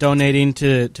people aren't donating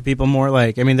to people more?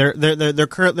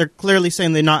 They're clearly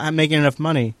saying they're not making enough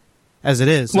money as it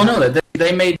is. Well, no,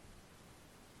 they made.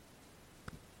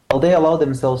 Well, they allow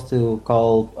themselves to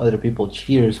call other people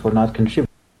cheaters for not contributing.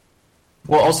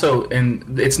 Well, also,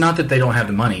 and it's not that they don't have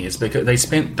the money; it's because they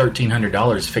spent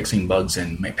 $1,300 fixing bugs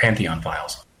in Pantheon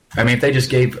files. I mean, if they just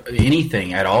gave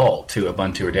anything at all to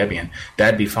Ubuntu or Debian,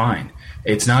 that'd be fine.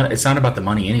 It's not about the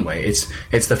money anyway. It's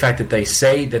the fact that they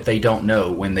say that they don't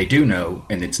know when they do know,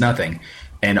 and it's nothing,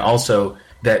 and also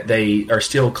that they are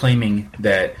still claiming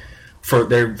that. For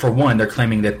one, they're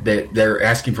claiming that they're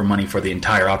asking for money for the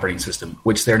entire operating system,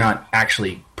 which they're not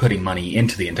actually putting money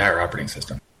into the entire operating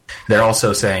system. They're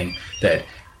also saying that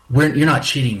you're not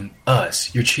cheating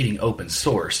us, you're cheating open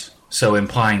source. So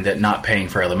implying that not paying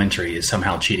for elementary is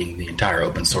somehow cheating the entire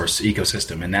open source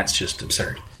ecosystem, and that's just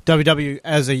absurd. WW,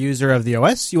 as a user of the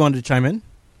OS, you wanted to chime in?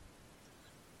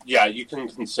 yeah, you can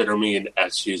consider me an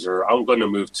S user. I'm going to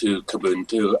move to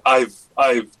Kubuntu.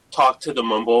 I've talked to the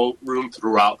Mumble Room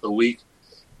throughout the week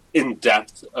in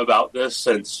depth about this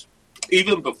since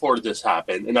even before this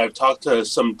happened, and I've talked to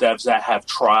some devs that have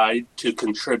tried to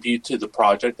contribute to the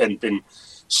project and been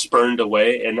spurned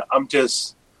away, and I'm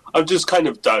just kind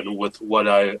of done with what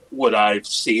I've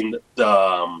seen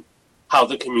how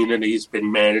the community's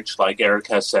been managed, like Eric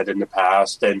has said in the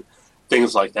past, and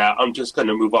things like that. I'm just going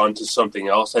to move on to something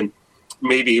else, and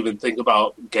maybe even think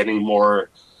about getting more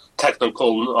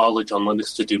technical knowledge on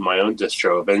Linux to do my own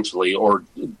distro eventually, or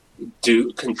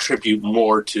contribute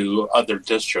more to other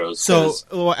distros.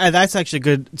 So that's actually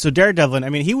good. So Daredevil, I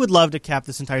mean, he would love to cap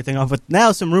this entire thing off with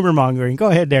now some rumor mongering. Go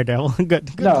ahead, Daredevil.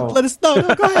 Good. No. Let us know.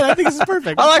 No, go ahead. I think this is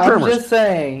perfect. I like rumors. I'm just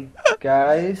saying,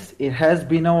 guys, it has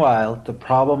been a while. The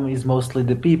problem is mostly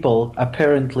the people.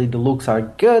 Apparently the looks are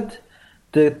good.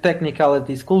 The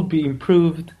technicalities could be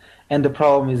improved. And the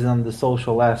problem is on the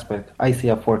social aspect. I see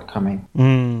a fork coming.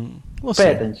 We'll Pay see.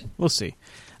 attention. We'll see.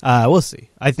 We'll see.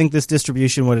 I think this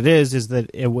distribution, what it is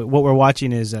that what we're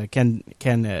watching is can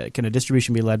a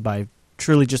distribution be led by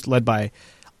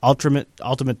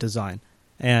ultimate design,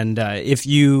 and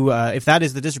if that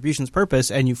is the distribution's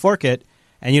purpose and you fork it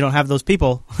and you don't have those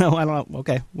people, well, I don't know.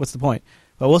 Okay, what's the point?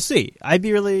 But we'll see. I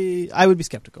would be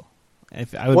skeptical.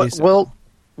 Well,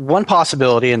 one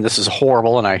possibility, and this is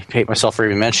horrible, and I hate myself for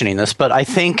even mentioning this, but I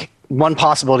think one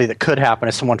possibility that could happen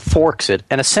is someone forks it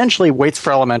and essentially waits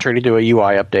for Elementary to do a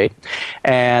UI update,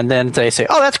 and then they say,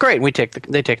 "Oh, that's great." And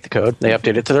they take the code, they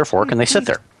update it to their fork, and they sit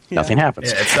there. Nothing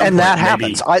happens, and that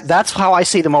happens. That's how I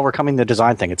see them overcoming the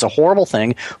design thing. It's a horrible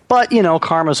thing, but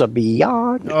karma's a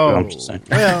beyond. I'm just saying.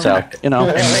 Well, so and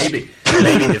maybe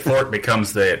the fork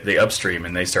becomes the upstream,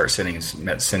 and they start sending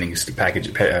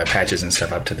patches and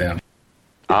stuff up to them.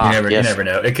 You never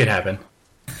know. It could happen.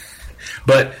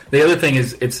 But the other thing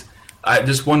is,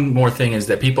 just one more thing is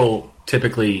that people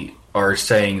typically are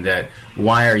saying that,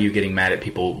 why are you getting mad at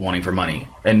people wanting for money?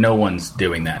 And no one's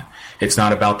doing that. It's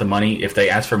not about the money. If they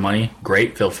ask for money,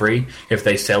 great, feel free. If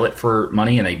they sell it for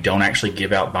money and they don't actually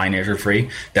give out binaries for free,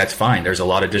 that's fine. There's a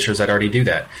lot of distros that already do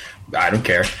that. I don't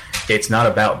care. It's not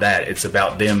about that. It's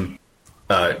about them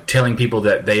telling people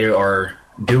that they are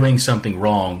doing something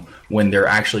wrong when they're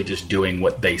actually just doing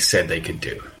what they said they could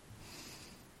do.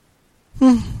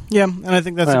 Yeah, and I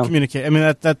think that's a communicate. I mean,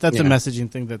 that's a messaging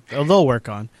thing that they'll work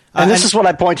on. And this is what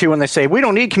I point to when they say, we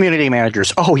don't need community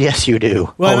managers. Oh, yes, you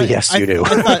do. Well, yes, you do.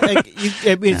 I thought,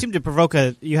 it seemed to provoke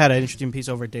you had an interesting piece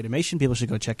over at Datamation. People should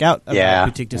go check out about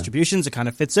boutique distributions. It kind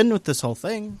of fits in with this whole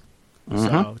thing.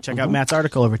 So check out Matt's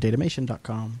article over at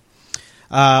datamation.com.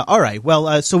 All right.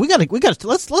 Well, so we got to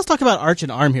let's talk about Arch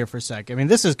and ARM here for a sec. I mean,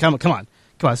 this is come on.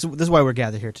 So this is why we're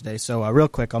gathered here today. So real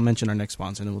quick, I'll mention our next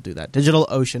sponsor, and then we'll do that.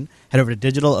 DigitalOcean. Head over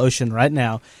to DigitalOcean right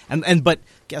now. But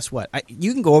guess what?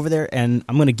 You can go over there, and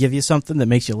I'm going to give you something that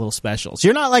makes you a little special. So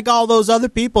you're not like all those other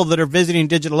people that are visiting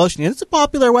DigitalOcean. It's a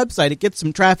popular website. It gets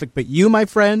some traffic. But you, my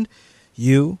friend,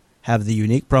 you have the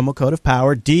unique promo code of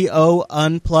power, DO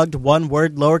Unplugged, one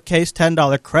word, lowercase,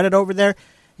 $10 credit over there.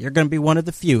 You're going to be one of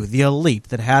the few, the elite,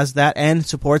 that has that and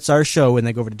supports our show when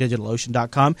they go over to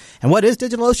DigitalOcean.com. And what is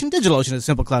DigitalOcean? DigitalOcean is a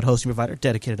simple cloud hosting provider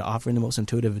dedicated to offering the most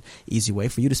intuitive and easy way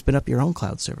for you to spin up your own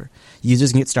cloud server.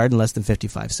 Users can get started in less than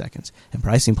 55 seconds. And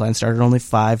pricing plans start at only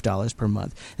 $5 per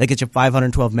month. They get you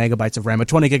 512 megabytes of RAM, a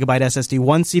 20 gigabyte SSD,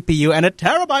 one CPU, and a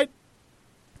terabyte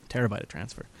of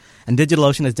transfer. And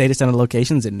DigitalOcean has data center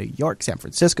locations in New York, San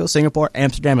Francisco, Singapore,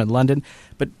 Amsterdam, and London.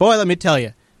 But boy, let me tell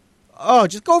you,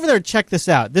 just go over there and check this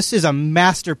out. This is a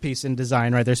masterpiece in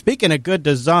design right there. Speaking of good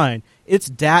design, it's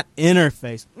that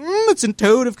interface. It's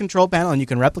intuitive control panel, and you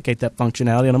can replicate that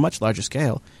functionality on a much larger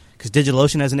scale. Because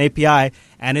DigitalOcean has an API,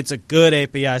 and it's a good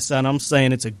API, son. I'm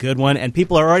saying it's a good one, and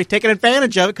people are already taking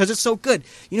advantage of it because it's so good.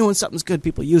 You know, when something's good,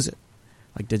 people use it,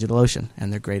 like DigitalOcean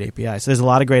and their great API. So there's a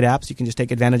lot of great apps you can just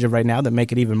take advantage of right now that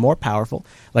make it even more powerful,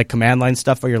 like command line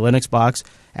stuff for your Linux box,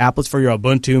 applets for your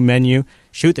Ubuntu menu.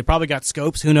 Shoot, they probably got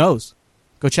scopes. Who knows?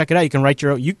 Go check it out. You can write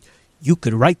your own. You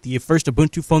could write the first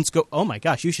Ubuntu phone scope. Oh, my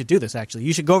gosh, you should do this, actually.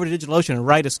 You should go over to DigitalOcean and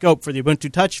write a scope for the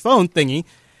Ubuntu Touch phone thingy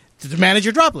to manage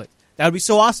your droplet. That would be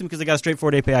so awesome because they got a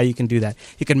straightforward API. You can do that.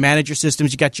 You can manage your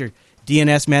systems. You got your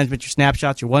DNS management, your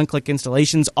snapshots, your one-click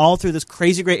installations, all through this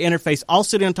crazy great interface, all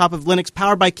sitting on top of Linux,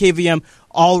 powered by KVM,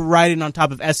 all riding on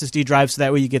top of SSD drives, so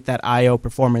that way you get that I/O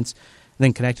performance,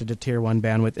 then connected to Tier 1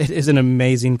 bandwidth. It is an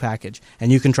amazing package,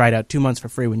 and you can try it out 2 months for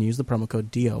free when you use the promo code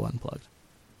DO Unplugged.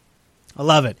 I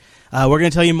love it. We're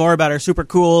going to tell you more about our super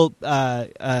cool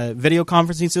video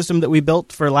conferencing system that we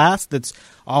built for LAST that's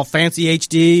all fancy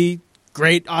HD,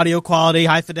 great audio quality,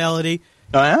 high fidelity.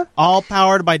 Oh, yeah? All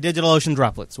powered by DigitalOcean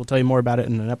droplets. We'll tell you more about it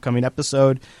in an upcoming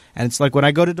episode. And it's like when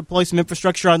I go to deploy some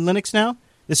infrastructure on Linux now,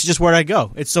 this is just where I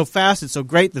go. It's so fast, it's so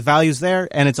great, the value's there,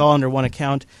 and it's all under one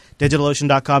account.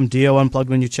 DigitalOcean.com, DO Unplugged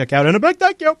when you check out. And a big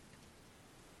thank you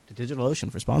to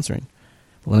DigitalOcean for sponsoring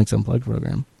the Linux Unplugged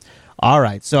program. All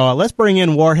right, so let's bring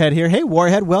in Warhead here. Hey,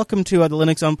 Warhead, welcome to the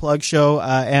Linux Unplugged show.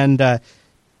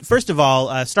 First of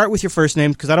all, start with your first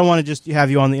name, because I don't want to just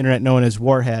have you on the internet known as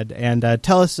Warhead. And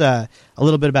tell us a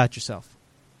little bit about yourself.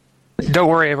 Don't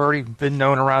worry, I've already been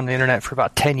known around the internet for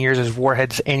about 10 years as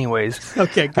Warheads anyways.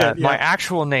 Okay, good. My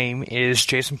actual name is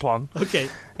Jason Plum. Okay.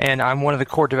 And I'm one of the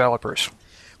core developers.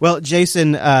 Well,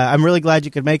 Jason, I'm really glad you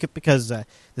could make it, because this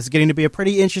is getting to be a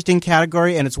pretty interesting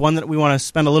category, and it's one that we want to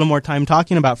spend a little more time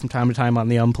talking about from time to time on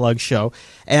the Unplugged show.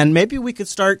 And maybe we could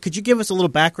start, could you give us a little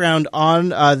background on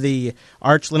the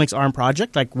Arch Linux ARM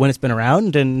project, like when it's been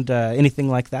around and anything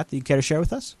like that you care to share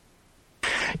with us?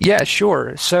 Yeah,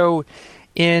 sure. So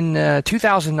in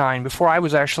 2009, before I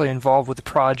was actually involved with the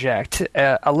project,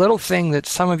 a little thing that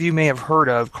some of you may have heard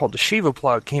of called the Shiva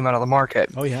plug came out of the market.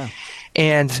 Oh, yeah.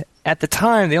 And at the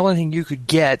time, the only thing you could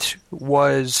get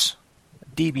was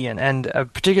Debian, and a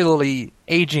particularly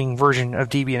aging version of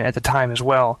Debian at the time as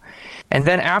well. And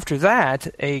then after that,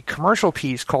 a commercial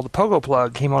piece called the Pogo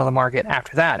plug came out of the market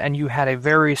after that, and you had a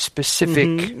very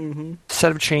specific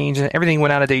set of chains, and everything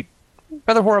went out of date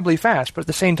rather horribly fast. But at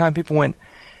the same time, people went,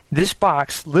 this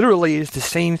box literally is the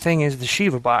same thing as the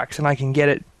Shiva box, and I can get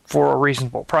it for a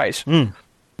reasonable price.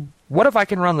 What if I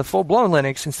can run the full-blown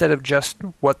Linux instead of just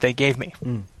what they gave me?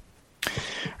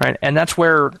 Right, and that's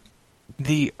where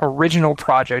the original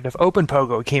project of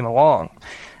OpenPogo came along.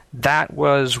 That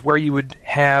was where you would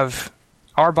have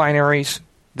R binaries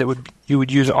that you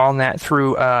would use on that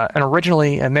through and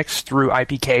originally a mix through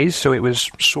IPKs, so it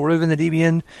was sort of in the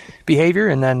Debian behavior,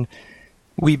 and then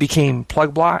we became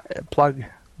Plugbox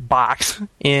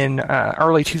in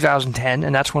early 2010,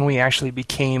 and that's when we actually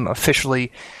became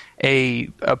officially a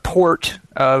port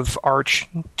of Arch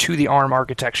to the ARM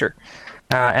architecture.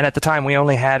 And at the time, we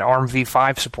only had ARM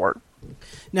v5 support.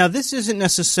 Now, this isn't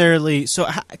necessarily... So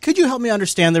could you help me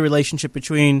understand the relationship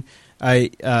between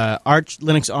Arch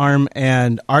Linux ARM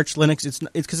and Arch Linux? It's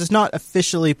because it's not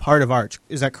officially part of Arch.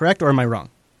 Is that correct, or am I wrong?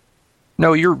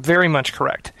 No, you're very much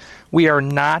correct. We are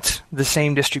not the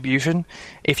same distribution.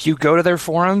 If you go to their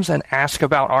forums and ask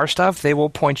about our stuff, they will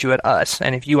point you at us.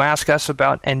 And if you ask us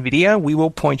about NVIDIA, we will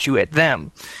point you at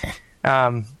them.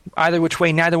 Either which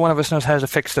way, neither one of us knows how to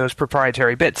fix those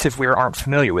proprietary bits if we aren't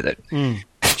familiar with it.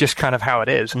 It's just kind of how it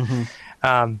is.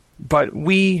 But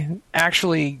we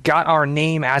actually got our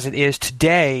name as it is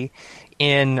today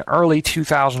in early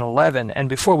 2011, and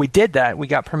before we did that, we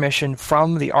got permission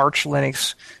from the Arch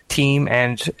Linux team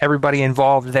and everybody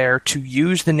involved there to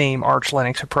use the name Arch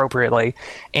Linux appropriately,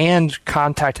 and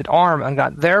contacted ARM and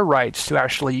got their rights to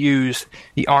actually use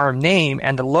the ARM name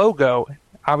and the logo,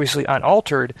 obviously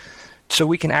unaltered, so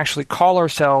we can actually call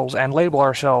ourselves and label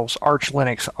ourselves Arch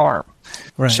Linux ARM.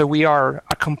 Right. So we are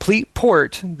a complete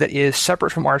port that is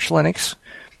separate from Arch Linux,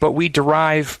 but we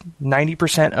derive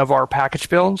 90% of our package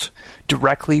builds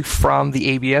directly from the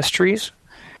ABS trees,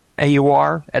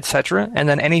 AUR, etc. And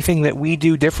then anything that we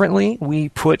do differently, we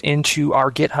put into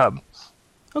our GitHub.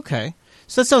 Okay.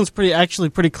 So that sounds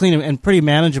pretty clean and pretty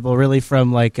manageable, really,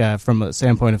 from a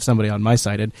standpoint of somebody on my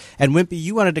side. And Wimpy,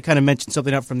 you wanted to kind of mention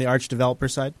something up from the Arch developer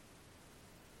side?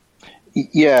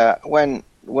 Yeah, when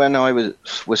I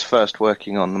was first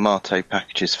working on the Mate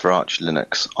packages for Arch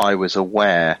Linux, I was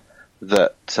aware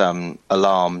that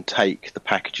Alarm take the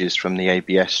packages from the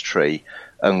ABS tree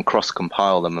and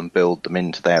cross-compile them and build them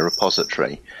into their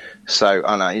repository. So,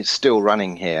 and it's still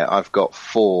running here. I've got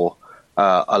 4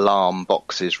 Alarm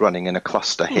boxes running in a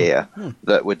cluster here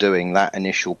that were doing that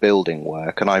initial building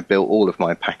work, and I built all of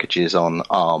my packages on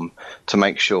ARM to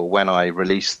make sure when I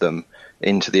released them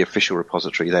into the official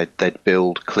repository, they'd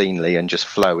build cleanly and just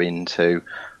flow into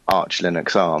Arch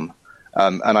Linux ARM.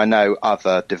 And I know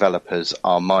other developers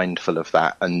are mindful of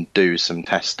that and do some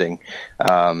testing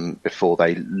before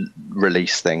they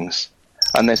release things.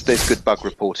 And there's good bug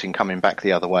reporting coming back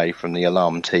the other way from the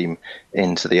Alarm team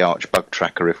into the Arch bug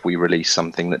tracker if we release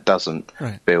something that doesn't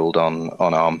build on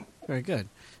ARM. Very good.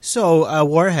 So,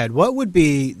 Warhead, what would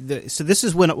be so this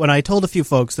is when I told a few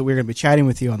folks that we were going to be chatting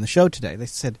with you on the show today. They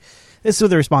said, this is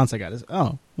what the response I got is,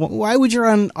 why would you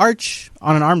run Arch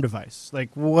on an ARM device? Like,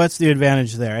 what's the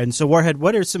advantage there? And so, Warhead,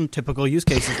 what are some typical use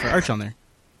cases for Arch on there?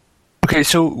 Okay,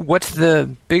 so what's the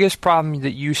biggest problem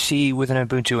that you see with an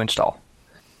Ubuntu install?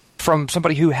 From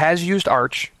somebody who has used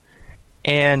Arch,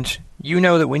 and you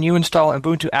know that when you install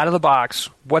Ubuntu out of the box,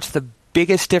 what's the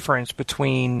biggest difference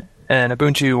between an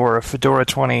Ubuntu or a Fedora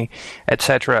 20,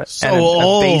 etc., and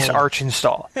a base Arch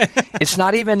install. It's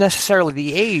not even necessarily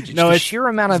the age; it's the sheer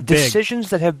amount of decisions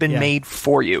that have been made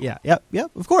for you.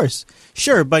 Yep, of course,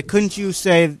 sure. But couldn't you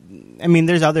say? I mean,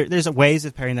 there's ways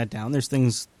of paring that down. There's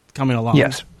things coming along.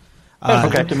 Yes.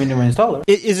 Okay. The minimum installer.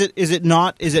 Is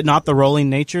it not the rolling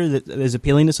nature that is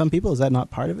appealing to some people? Is that not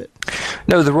part of it?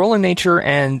 No, the rolling nature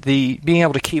and the being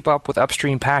able to keep up with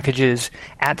upstream packages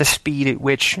at the speed at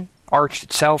which Arch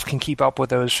itself can keep up with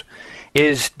those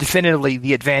is definitively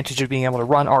the advantage of being able to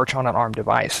run Arch on an ARM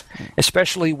device,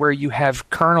 especially where you have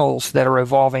kernels that are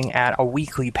evolving at a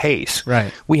weekly pace.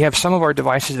 Right. We have some of our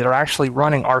devices that are actually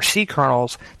running RC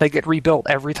kernels that get rebuilt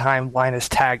every time Linus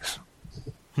tags.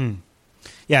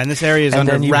 Yeah, and this area is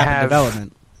under rapid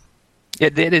development.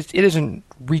 It is a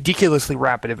ridiculously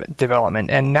rapid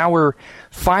development, and now we're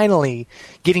finally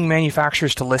getting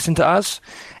manufacturers to listen to us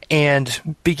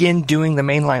and begin doing the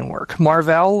mainline work.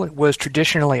 Marvell was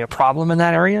traditionally a problem in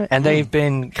that area, and they've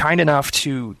been kind enough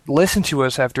to listen to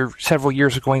us after several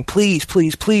years of going, please,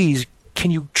 please, please, can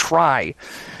you try?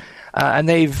 And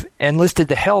they've enlisted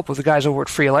the help of the guys over at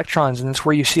Free Electrons, and that's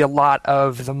where you see a lot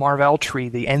of the Marvell tree,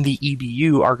 the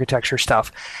NVEBU architecture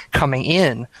stuff coming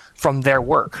in from their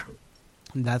work.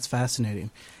 That's fascinating.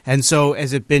 And so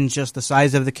has it been just the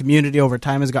size of the community over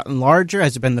time has gotten larger?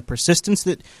 Has it been the persistence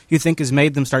that you think has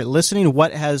made them start listening?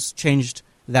 What has changed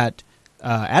that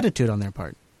attitude on their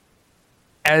part?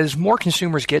 As more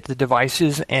consumers get the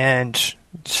devices and,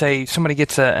 say, somebody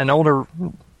gets an older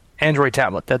Android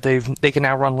tablet that they can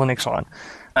now run Linux on.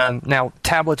 Now,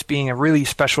 tablets being a really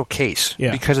special case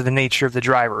because of the nature of the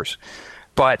drivers.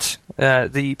 But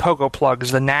the Pogo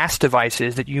plugs, the NAS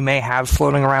devices that you may have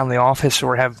floating around the office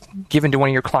or have given to one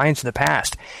of your clients in the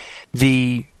past,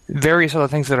 the various other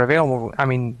things that are available, I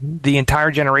mean, the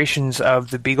entire generations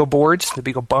of the Beagle boards, the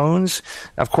Beagle Bones,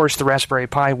 of course the Raspberry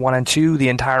Pi 1 and 2, the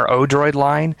entire Odroid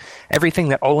line, everything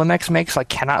that Olimex makes, I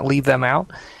cannot leave them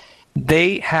out.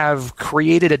 They have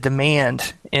created a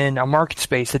demand in a market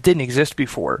space that didn't exist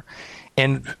before.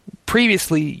 And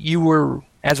previously, you were,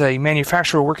 as a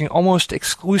manufacturer, working almost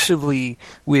exclusively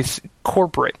with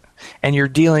corporate, and you're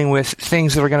dealing with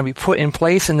things that are going to be put in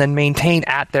place and then maintained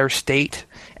at their state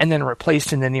and then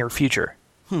replaced in the near future.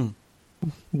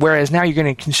 Whereas now you're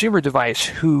getting a consumer device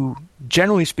who,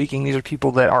 generally speaking, these are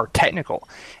people that are technical,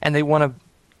 and they want to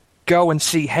go and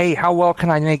see, hey, how well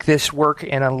can I make this work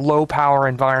in a low power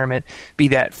environment, be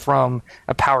that from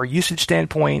a power usage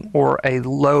standpoint or a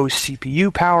low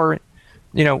CPU power,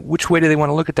 which way do they want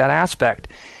to look at that aspect?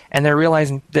 And they're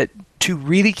realizing that to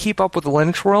really keep up with the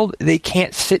Linux world, they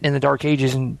can't sit in the dark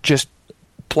ages and just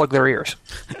plug their ears.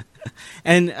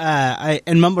 And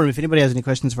Mumble Room, if anybody has any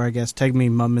questions for our guest, tag me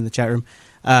Mum in the chat room.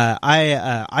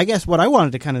 I guess what I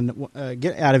wanted to kind of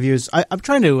get out of you is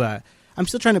I'm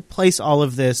still trying to place all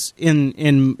of this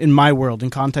in my world, in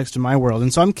context of my world.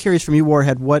 And so I'm curious from you,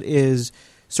 Warhead, what is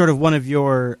sort of one of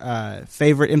your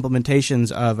favorite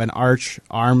implementations of an Arch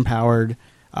ARM-powered,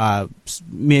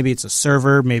 maybe it's a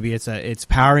server, maybe it's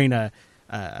powering a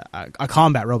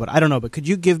combat robot. I don't know, but could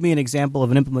you give me an example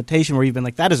of an implementation where you've been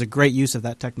like, that is a great use of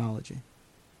that technology?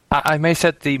 I may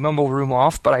set the Mumble Room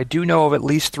off, but I do know of at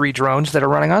least 3 drones that are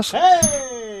running us. Hey,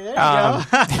 there you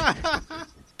go.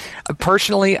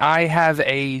 Personally, I have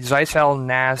a Zyxel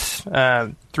NAS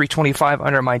 325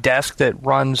 under my desk that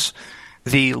runs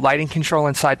the lighting control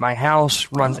inside my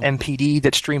house, runs MPD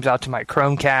that streams out to my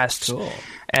Chromecasts,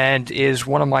 and is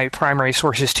one of my primary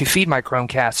sources to feed my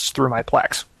Chromecasts through my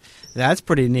Plex. That's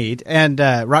pretty neat. And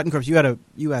Rotten Corpse, you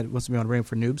had what's on Ring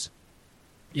for Noobs?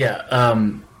 Yeah.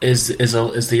 Is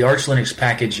the Arch Linux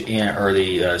package or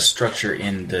the structure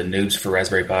in the Noobs for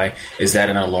Raspberry Pi, is that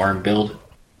an alarm build?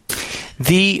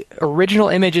 The original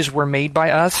images were made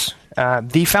by us.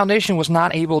 The foundation was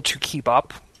not able to keep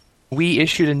up. We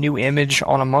issued a new image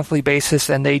on a monthly basis,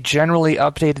 and they generally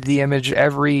updated the image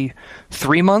every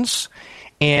 3 months.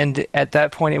 And at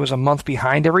that point, it was a month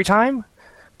behind every time.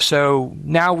 So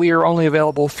now we are only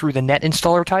available through the net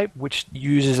installer type, which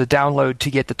uses a download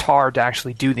to get the tar to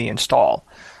actually do the install.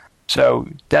 So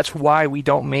that's why we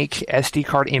don't make SD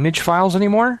card image files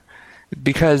anymore,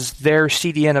 because their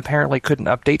CDN apparently couldn't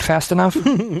update fast enough.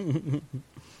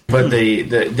 But the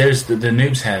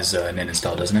Noobs has net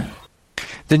install, doesn't it?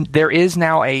 There is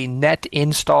now a net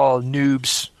install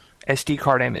Noobs SD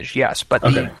card image, yes. But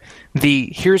the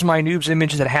here's my Noobs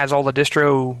image that has all the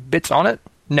distro bits on it,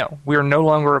 no. We are no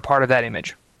longer a part of that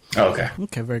image. Oh, okay.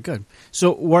 Okay, very good.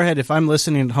 So, Warhead, if I'm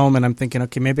listening at home and I'm thinking,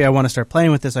 okay, maybe I want to start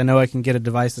playing with this, I know I can get a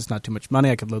device that's not too much money,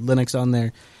 I could load Linux on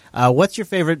there. What's your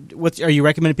favorite? Are you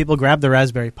recommending people grab the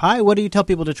Raspberry Pi? What do you tell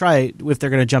people to try if they're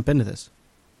going to jump into this?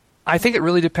 I think it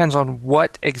really depends on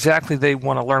what exactly they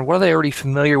want to learn. What are they already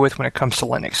familiar with when it comes to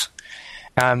Linux?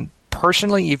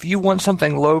 Personally, if you want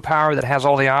something low power that has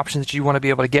all the options that you want to be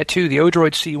able to get to, the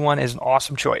Odroid C1 is an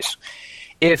awesome choice.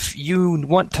 If you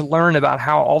want to learn about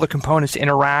how all the components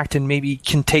interact and maybe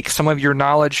can take some of your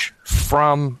knowledge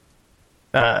from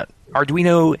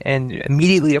Arduino and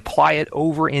immediately apply it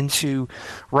over into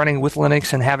running with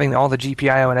Linux and having all the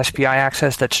GPIO and SPI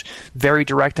access that's very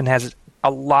direct and has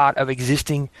a lot of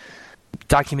existing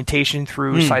documentation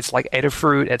through sites like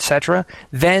Adafruit, etc.,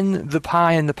 then the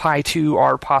Pi and the Pi 2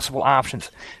 are possible options.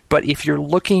 But if you're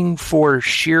looking for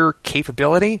sheer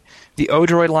capability, the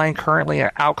Odroid line currently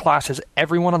outclasses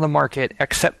everyone on the market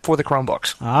except for the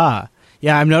Chromebooks. Ah,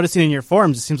 yeah, I'm noticing in your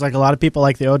forums, it seems like a lot of people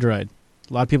like the Odroid.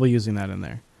 A lot of people using that in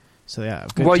there. So yeah,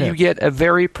 good tip. You get a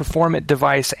very performant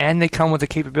device, and they come with the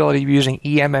capability of using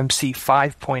eMMC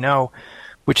 5.0,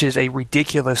 which is a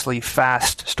ridiculously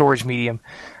fast storage medium.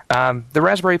 The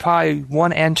Raspberry Pi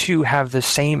 1 and 2 have the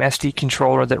same SD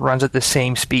controller that runs at the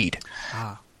same speed.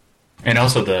 And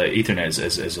also the Ethernet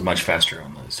is much faster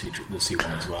on the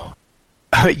C1 as well.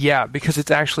 Yeah, because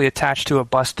it's actually attached to a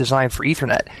bus designed for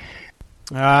Ethernet.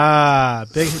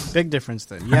 Big difference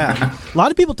then. Yeah, a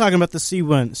lot of people talking about the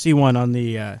C1 on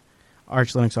the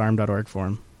archlinuxarm.org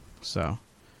forum. So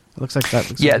it looks like that.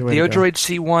 The Odroid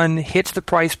C1 hits the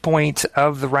price point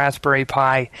of the Raspberry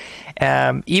Pi.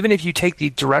 Even if you take the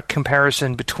direct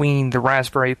comparison between the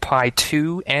Raspberry Pi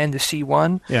 2 and the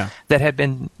C1 that had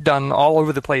been done all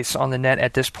over the place on the net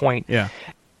at this point,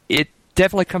 it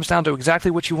definitely comes down to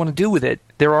exactly what you want to do with it.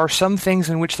 There are some things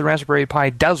in which the Raspberry Pi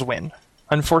does win.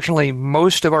 Unfortunately,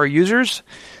 most of our users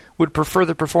would prefer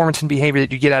the performance and behavior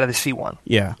that you get out of the C1.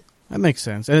 Yeah, that makes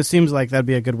sense. And it seems like that'd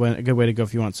be a good way to go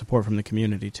if you want support from the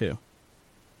community, too.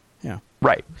 Yeah.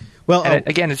 Right. Well,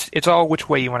 again, it's all which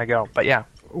way you want to go, but yeah.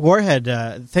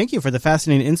 Warhead, thank you for the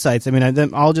fascinating insights. I mean,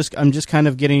 I'm just kind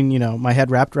of getting my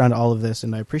head wrapped around all of this,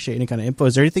 and I appreciate any kind of info.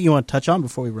 Is there anything you want to touch on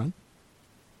before we run?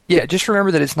 Yeah, just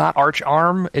remember that it's not Arch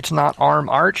ARM, it's not ARM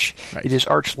Arch, right. It is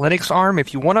Arch Linux ARM.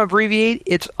 If you want to abbreviate,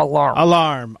 it's ALARM.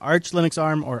 ALARM, Arch Linux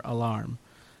ARM or ALARM.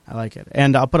 I like it,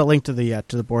 and I'll put a link to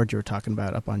the board you were talking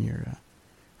about up on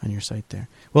your site there.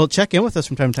 Well, check in with us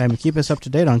from time to time and keep us up to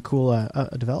date on cool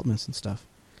developments and stuff.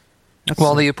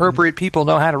 The appropriate people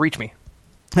know how to reach me.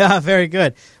 Yeah, very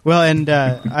good. Well, and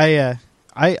I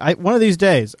one of these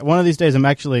days, I'm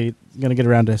actually going to get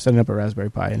around to setting up a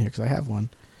Raspberry Pi in here because I have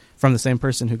one. From the same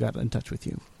person who got in touch with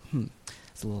you.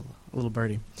 It's a little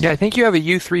birdie. Yeah, I think you have a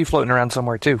U3 floating around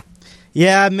somewhere, too.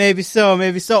 Yeah, maybe so.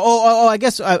 Oh, I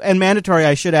guess, and mandatory,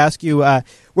 I should ask you,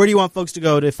 where do you want folks to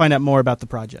go to find out more about the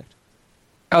project?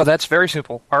 Oh, that's very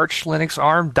simple.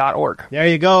 archlinuxarm.org. There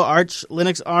you go,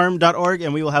 archlinuxarm.org,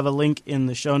 and we will have a link in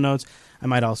the show notes. I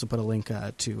might also put a link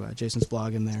to Jason's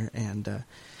blog in there and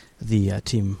the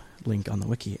team link on the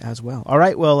wiki as well. All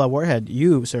right, well, Warhead,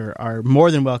 you, sir, are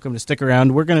more than welcome to stick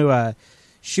around. We're going to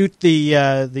shoot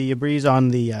the breeze on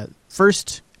the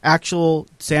first actual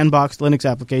sandboxed Linux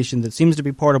application that seems to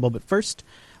be portable. But first,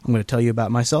 I'm going to tell you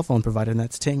about my cell phone provider, and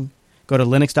that's Ting. Go to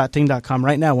linux.ting.com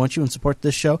right now, won't you, and support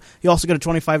this show. You also get a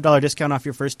 $25 discount off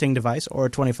your first Ting device or a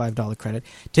 $25 credit.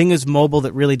 Ting is mobile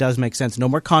that really does make sense. No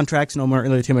more contracts, no more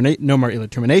early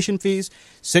termination fees,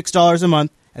 $6 a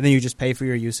month. And then you just pay for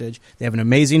your usage. They have an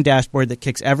amazing dashboard that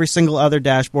kicks every single other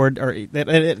dashboard.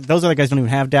 Those other guys don't even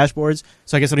have dashboards,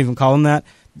 so I guess I don't even call them that.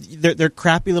 They're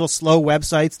crappy little slow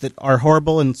websites that are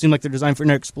horrible and seem like they're designed for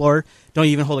Internet Explorer. Don't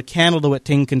even hold a candle to what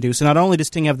Ting can do. So not only does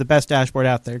Ting have the best dashboard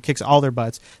out there, it kicks all their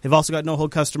butts, they've also got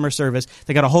no-hold customer service.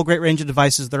 They got a whole great range of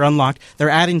devices. They're unlocked. They're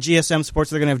adding GSM support,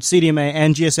 so they're going to have CDMA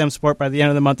and GSM support by the end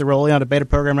of the month. They're rolling out a beta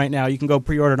program right now. You can go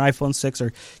pre-order an iPhone 6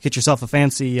 or get yourself a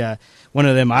fancy one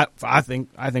of them. I think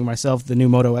myself the new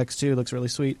Moto X2 looks really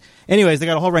sweet. Anyways, they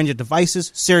got a whole range of devices.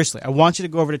 Seriously, I want you to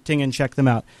go over to Ting and check them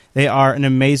out. They are an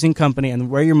amazing company and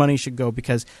where your money should go,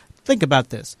 because think about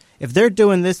this. If they're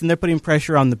doing this and they're putting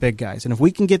pressure on the big guys, and if we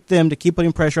can get them to keep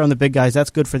putting pressure on the big guys, that's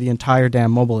good for the entire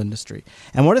damn mobile industry.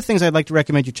 And one of the things I'd like to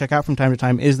recommend you check out from time to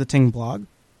time is the Ting blog.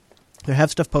 They have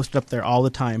stuff posted up there all the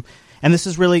time. And this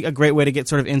is really a great way to get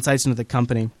sort of insights into the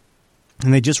company.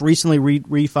 And they just recently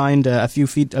refined a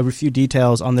few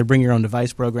details on their Bring Your Own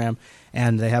Device program,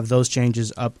 and they have those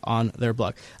changes up on their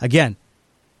blog. Again,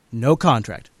 no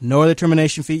contract, no early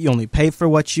termination fee. You only pay for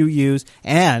what you use.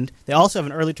 And they also have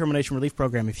an early termination relief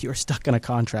program if you're stuck in a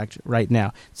contract right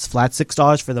now. It's flat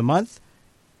 $6 for the month.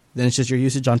 Then it's just your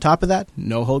usage on top of that.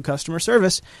 No hold customer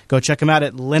service. Go check them out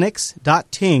at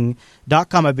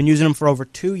linux.ting.com. I've been using them for over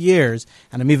 2 years,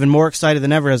 and I'm even more excited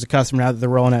than ever as a customer now that they're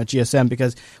rolling out GSM,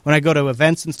 because when I go to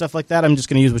events and stuff like that, I'm just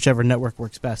going to use whichever network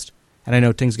works best. And I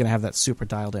know Ting's going to have that super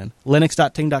dialed in.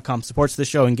 Linux.ting.com supports the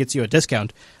show and gets you a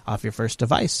discount off your first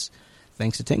device.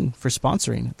 Thanks to Ting for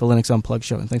sponsoring the Linux Unplugged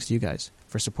show, and thanks to you guys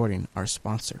for supporting our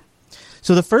sponsor.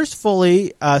 So the first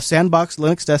fully sandbox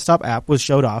Linux desktop app was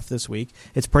showed off this week.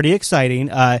 It's pretty exciting.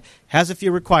 Has a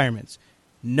few requirements.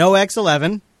 No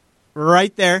X11,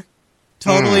 right there.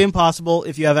 Totally impossible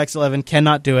if you have X11.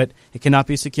 Cannot do it. It cannot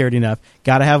be secured enough.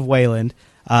 Got to have Wayland.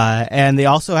 And they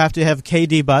also have to have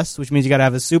KD bus, which means you got to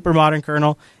have a super modern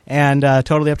kernel and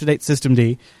totally up-to-date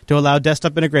systemd to allow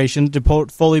desktop integration to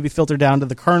fully be filtered down to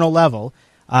the kernel level.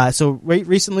 So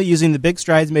recently, using the big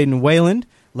strides made in Wayland,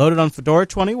 loaded on Fedora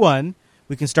 21,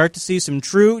 we can start to see some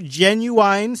true,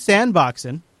 genuine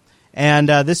sandboxing. And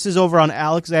this is over on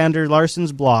Alexander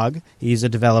Larson's blog. He's a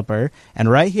developer.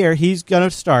 And right here, he's going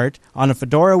to start on a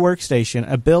Fedora workstation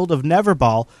a build of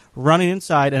Neverball running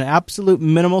inside an absolute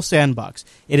minimal sandbox.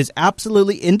 It is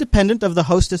absolutely independent of the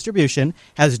host distribution,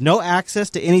 has no access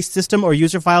to any system or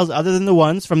user files other than the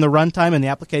ones from the runtime and the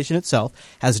application itself,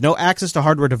 has no access to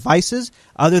hardware devices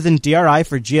other than DRI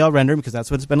for GL rendering because that's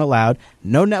what's been allowed,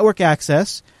 no network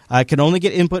access, can only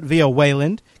get input via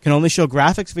Wayland, can only show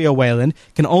graphics via Wayland,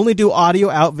 can only do audio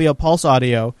out via Pulse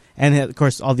Audio, and, of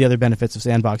course, all the other benefits of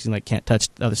sandboxing, like can't touch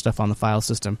other stuff on the file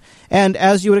system. And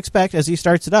as you would expect, as he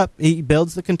starts it up, he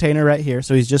builds the container right here,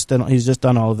 so he's just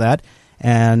done all of that,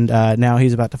 and now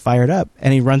he's about to fire it up.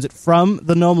 And he runs it from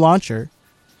the GNOME launcher,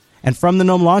 and from the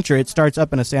GNOME launcher, it starts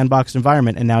up in a sandbox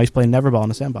environment, and now he's playing Neverball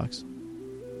in a sandbox.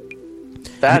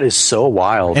 That is so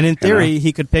wild. And in theory,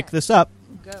 he could pick this up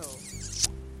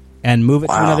and move it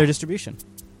to another distribution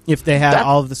if they had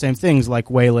all of the same things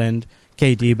like Wayland,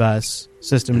 KD bus,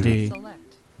 systemd,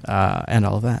 and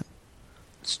all of that.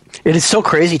 It is so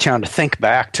crazy, John, to think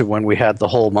back to when we had the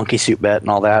whole monkey suit bet and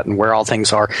all that, and where all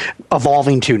things are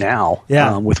evolving to now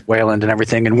with Wayland and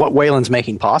everything, and what Wayland's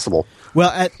making possible.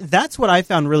 Well, that's what I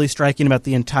found really striking about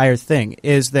the entire thing,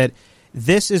 is that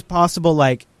this is possible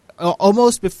like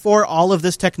almost before all of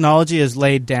this technology is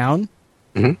laid down.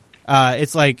 Mm-hmm.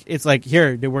 It's like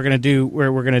here we're gonna do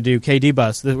KD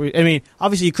bus. I mean,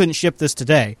 obviously you couldn't ship this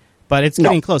today, but it's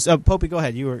getting close. Popey, go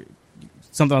ahead. You were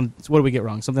something on what did we get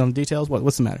wrong? Something on the details?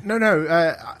 What's the matter?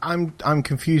 No. I'm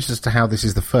confused as to how this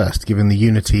is the first, given the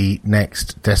Unity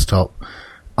Next desktop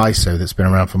ISO that's been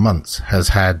around for months has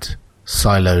had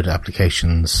siloed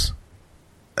applications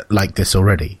like this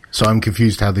already. So I'm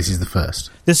confused how this is the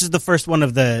first. This is the first one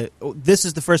of the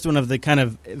kind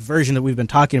of version that we've been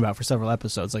talking about for several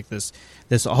episodes, like this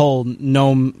whole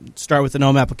GNOME, start with the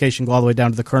GNOME application, go all the way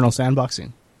down to the kernel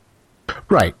sandboxing.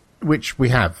 Right, which we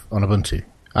have on Ubuntu.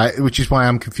 Which is why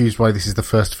I'm confused why this is the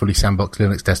first fully sandboxed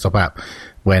Linux desktop app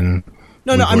when...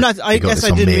 No, I'm not. I guess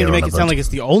I didn't mean to make it sound like it's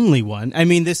the only one. I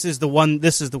mean, this is the one.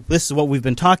 This is what we've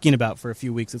been talking about for a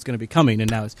few weeks. It's going to be coming,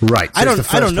 and now it's right. So I don't. It's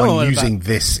the first I don't know one using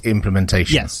this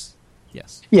implementation. Yes.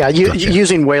 Yeah,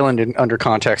 using Wayland under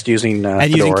context, using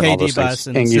and using KD bus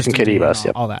and using KD bus,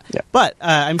 all that. Yep. But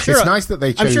I'm sure it's nice that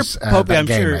they chose that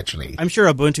game. Actually, I'm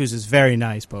sure Ubuntu's is very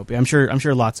nice, Popey. I'm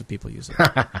sure lots of people use it.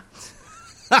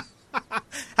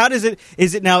 How does it?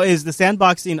 Is it now? Is the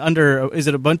sandboxing under? Is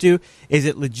it Ubuntu? Is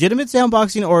it legitimate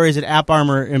sandboxing, or is it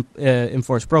AppArmor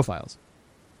enforced profiles?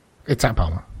 It's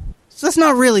AppArmor. So that's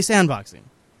not really sandboxing.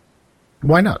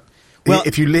 Why not? Well,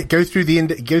 if you go through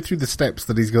the steps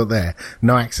that he's got there,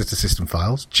 no access to system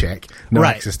files, check. No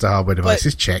access to hardware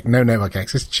devices, check. No network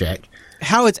access, check.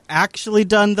 How it's actually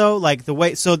done, though, like the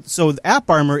way so the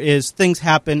AppArmor is things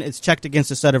happen, it's checked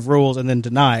against a set of rules and then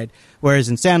denied. Whereas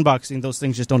in sandboxing, those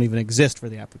things just don't even exist for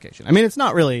the application. I mean, it's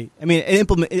not really. I mean, at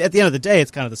the end of the day, it's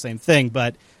kind of the same thing,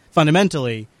 but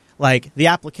fundamentally, like the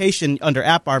application under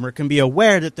AppArmor can be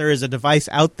aware that there is a device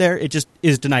out there. It just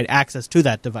is denied access to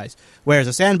that device. Whereas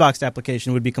a sandboxed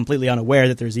application would be completely unaware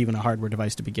that there's even a hardware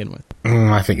device to begin with.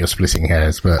 I think you're splitting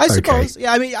hairs, but I suppose.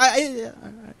 Yeah, I mean,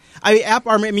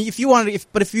 AppArmor. I mean, if you wanted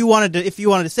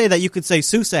to say that, you could say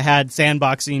SUSE had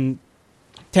sandboxing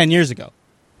 10 years ago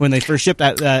when they first shipped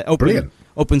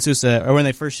OpenSUSE, or when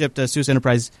they first shipped SUSE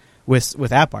Enterprise with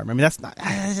AppArmor. I mean, that's not.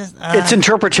 It's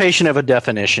interpretation of a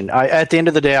definition. At the end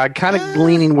of the day, I'm kind of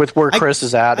leaning with where Chris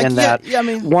is at, in that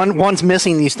one's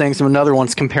missing these things and another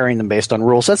one's comparing them based on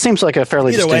rules. That seems like a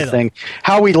fairly distinct thing.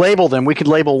 How we label them, we could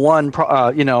label one,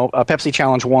 Pepsi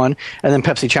Challenge 1 and then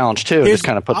Pepsi Challenge 2. Just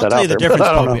kind of put that out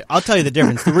there. I'll tell you the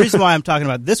difference. The reason why I'm talking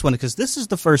about this one is because this is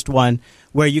the first one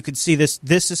where you could see this.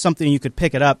 This is something you could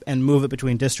pick it up and move it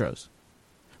between distros.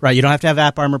 Right, you don't have to have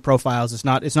AppArmor profiles. It's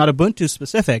not Ubuntu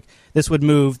specific. This would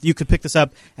move. You could pick this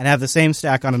up and have the same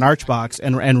stack on an Arch box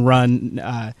and run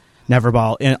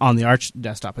Neverball on the Arch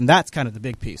desktop, and that's kind of the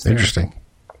big piece. Interesting,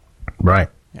 right?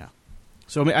 Yeah.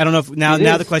 So I mean, I don't know if now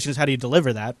the question is how do you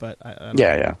deliver that? But I don't know.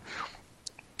 Yeah.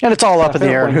 And it's all up in the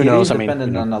air. Who knows? It is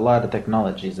dependent on a lot of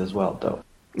technologies as well, though.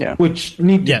 Yeah. Which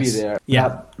need to be there.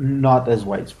 Yeah. Not as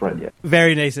widespread yet.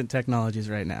 Very nascent technologies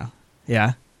right now.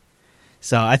 Yeah.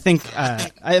 So I think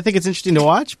it's interesting to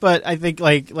watch, but I think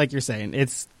like you're saying,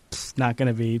 it's not going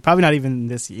to be probably not even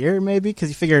this year, maybe, because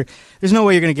you figure there's no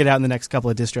way you're going to get out in the next couple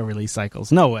of distro release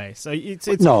cycles. No way. So it's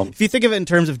no. If you think of it in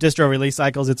terms of distro release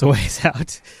cycles, it's a ways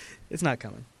out. It's not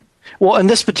coming. Well, and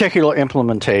this particular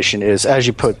implementation is, as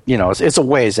you put, it's a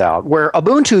ways out. Where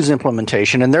Ubuntu's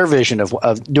implementation and their vision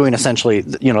of doing essentially,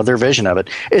 their vision of it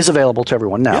is available to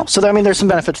everyone now. Yeah. So, I mean, there's some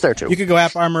benefits there, too. You could go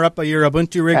AppArmor up your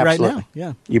Ubuntu rig right now.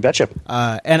 Yeah. You betcha.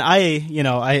 And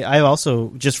I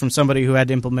also, just from somebody who had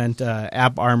to implement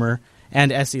AppArmor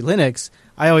and SE Linux,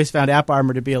 I always found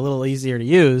AppArmor to be a little easier to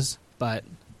use, but...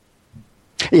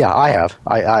 Yeah, I have.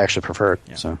 I actually prefer it.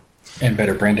 Yeah. So. And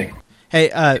better branding. Hey,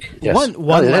 yes.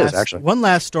 one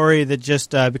last story that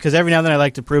just because every now and then I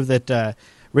like to prove that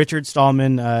Richard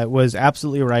Stallman was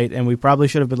absolutely right, and we probably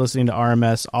should have been listening to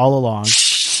RMS all along.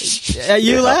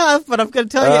 You laugh, but I'm going to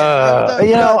tell you.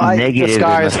 The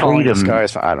sky is falling. I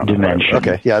don't know.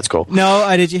 Okay, yeah, that's cool.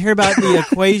 No, did you hear about the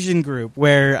Equation Group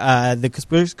where the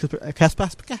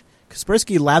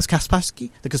Kaspersky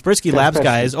Labs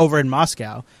guys over in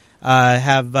Moscow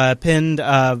have pinned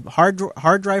hard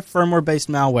drive firmware-based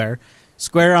malware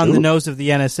square on the nose of the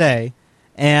NSA,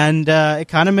 and it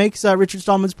kind of makes Richard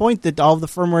Stallman's point that all of the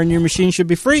firmware in your machine should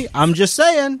be free. I'm just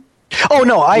saying. Oh,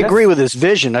 no, I agree with his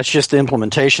vision. That's just the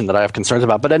implementation that I have concerns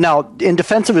about. But now, in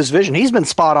defense of his vision, he's been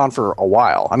spot on for a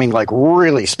while. I mean, like,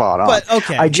 really spot on. But,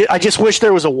 okay. I just wish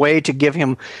there was a way to give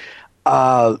him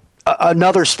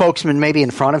another spokesman maybe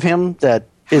in front of him that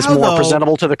is more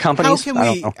presentable to the companies. How can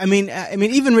we? I mean,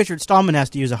 even Richard Stallman has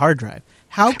to use a hard drive.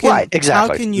 How can? Right,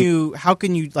 exactly.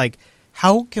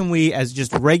 How can we, as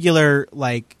just regular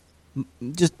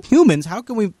just humans, how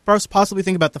can we possibly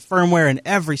think about the firmware in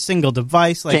every single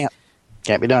device?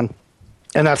 Can't be done.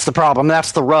 And that's the problem.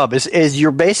 That's the rub. Is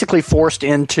you're basically forced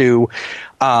into,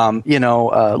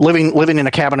 living in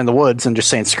a cabin in the woods and just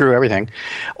saying screw everything,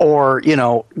 or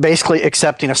basically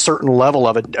accepting a certain level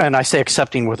of it. And I say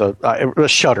accepting with a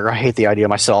shudder. I hate the idea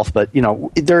myself, but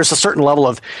there's a certain level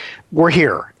of we're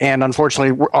here, and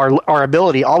unfortunately, our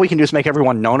ability, all we can do is make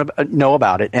everyone know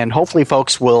about it, and hopefully,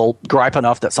 folks will gripe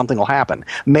enough that something will happen.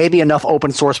 Maybe enough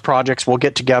open source projects will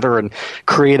get together and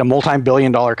create a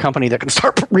multi-billion-dollar company that can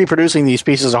start reproducing these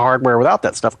pieces of hardware without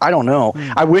that stuff. I don't know.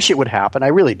 I wish it would happen. I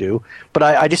really do, but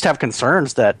I just have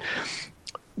concerns that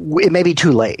it may be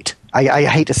too late. I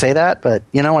hate to say that, but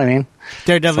you know what I mean.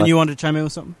 Daredevil, you wanted to chime in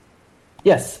with something?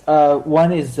 Yes.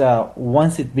 One is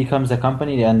once it becomes a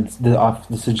company, and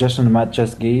the suggestion Matt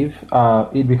just gave,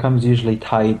 it becomes usually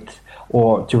tied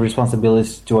or to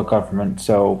responsibilities to a government.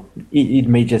 So it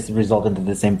may just result into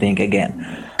the same thing again.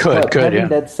 Having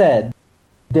that said,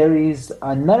 there is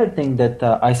another thing that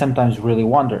I sometimes really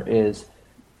wonder is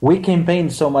we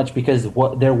campaigned so much because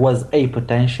there was a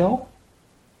potential.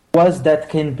 Was that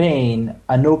campaign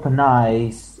an opening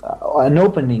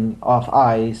of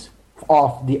eyes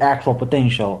of the actual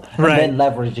potential, and then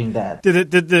leveraging that?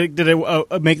 Did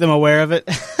it make them aware of it?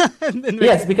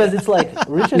 Yes, because it's like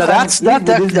Richard. No, that's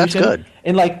good.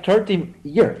 In 30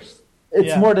 years,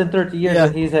 it's more than 30 years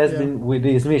that he has been with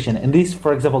this mission. And this,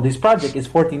 for example, this project is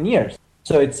 14 years,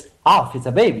 so it's off. It's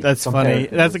a baby. That's funny.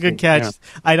 That's a good catch. Yeah.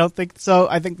 I don't think so.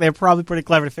 I think they're probably pretty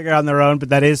clever to figure it out on their own, but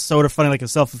that is sort of funny, like a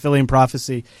self-fulfilling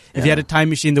prophecy. If you had a time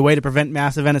machine, the way to prevent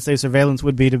massive NSA surveillance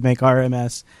would be to make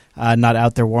RMS not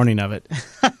out there warning of it.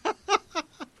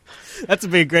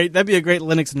 That'd be a great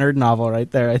Linux nerd novel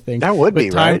right there, I think. That would be,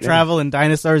 with time travel and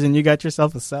dinosaurs, and you got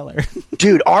yourself a seller.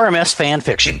 Dude, RMS fan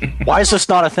fiction. Why is this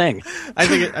not a thing? I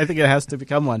think it has to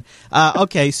become one.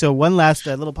 Okay, so one last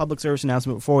little public service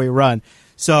announcement before we run.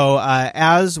 So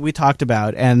as we talked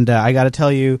about, and I got to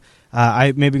tell you,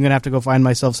 I'm going to have to go find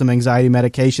myself some anxiety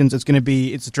medications.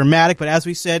 It's dramatic, but as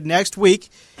we said, next week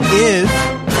is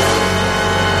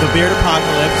the Beard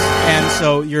Apocalypse, and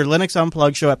so your Linux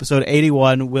Unplugged show, episode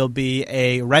 81, will be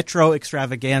a retro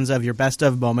extravaganza of your best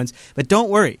of moments. But don't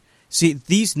worry. See,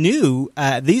 it's new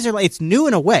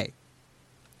in a way.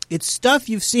 It's stuff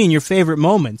you've seen, your favorite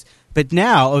moments, but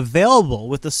now available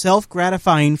with the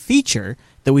self-gratifying feature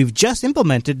that we've just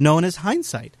implemented known as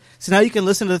hindsight. So now you can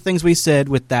listen to the things we said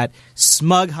with that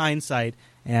smug hindsight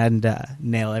and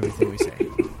nail everything we say.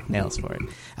 Nail us for it.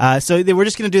 So we're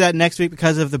just going to do that next week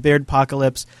because of the Beard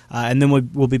Apocalypse, and then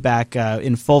we'll be back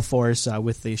in full force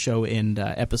with the show in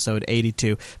episode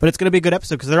 82. But it's going to be a good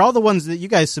episode because they're all the ones that you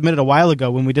guys submitted a while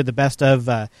ago when we did the best of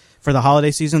for the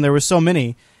holiday season. There were so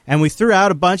many, and we threw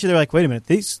out a bunch, and they're like, wait a minute,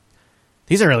 these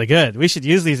These are really good. We should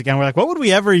use these again. We're like, what would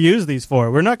we ever use these for?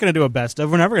 We're not going to do a best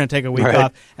of. We're never going to take a week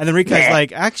off. And then Rika's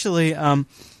like, actually, I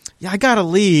got to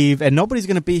leave, and nobody's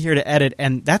going to be here to edit,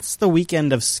 and that's the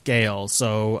weekend of Scale.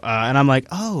 So, and I'm like,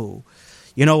 oh,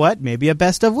 you know what? Maybe a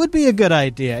best of would be a good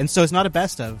idea. And so it's not a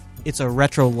best of. It's a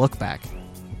retro look back.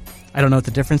 I don't know what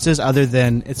the difference is other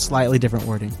than it's slightly different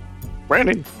wording.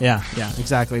 Branding. Yeah,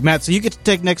 exactly. Matt, so you get to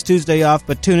take next Tuesday off,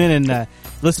 but tune in and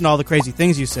listen to all the crazy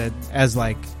things you said as,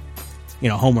 like,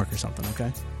 homework or something,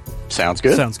 okay? Sounds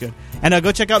good. Sounds good. And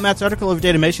go check out Matt's article over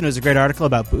Datamation. It was a great article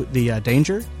about the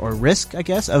danger or risk, I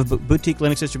guess, of boutique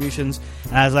Linux distributions.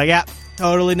 And I was like, yeah,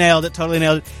 totally nailed it.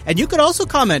 And you could also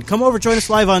comment. Come over, join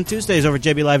us live on Tuesdays over at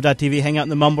jblive.tv. Hang out in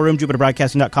the Mumble Room,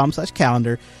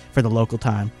 jupiterbroadcasting.com/calendar for the local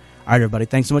time. All right, everybody,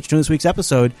 thanks so much for this week's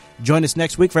episode. Join us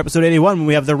next week for episode 81 when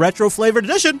we have the retro-flavored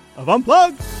edition of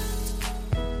Unplugged.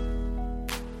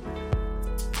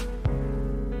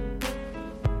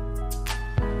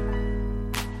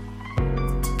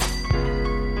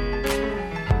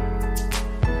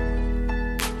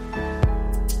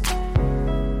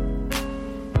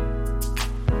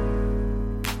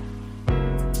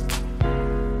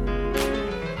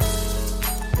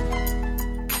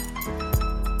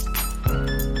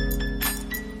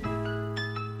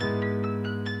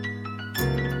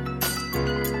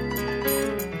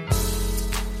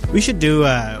 We should do,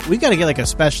 we got to get like a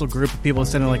special group of people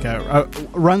sending like a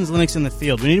runs Linux in the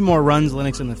field. We need more runs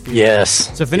Linux in the field.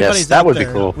 Yes. So if anybody's that out would there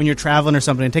be cool. when you're traveling or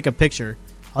something and take a picture,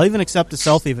 I'll even accept a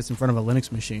selfie if it's in front of a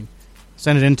Linux machine.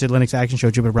 Send it into Linux Action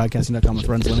Show, jupiterbroadcasting.com with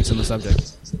runs Linux in the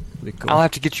subject. Be cool. I'll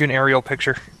have to get you an aerial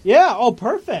picture. Yeah, oh,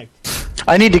 perfect.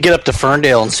 I need to get up to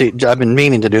Ferndale and see. I've been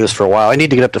meaning to do this for a while. I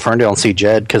need to get up to Ferndale and see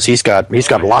Jed because he's got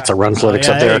lots of runs Linux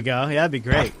up there. There you go. Yeah, that'd be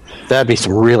great. That'd be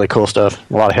some really cool stuff.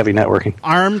 A lot of heavy networking.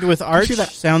 Armed with Arch,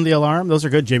 sound the alarm. Those are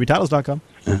good. jbtitles.com.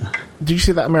 Did you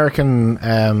see that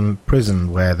American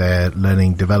prison where they're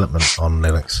learning development on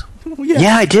Linux?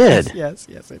 Yeah, I did. Yes,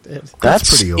 I did.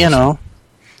 That's pretty awesome.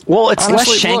 Well, it's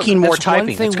Honestly, less shanking, more that's typing.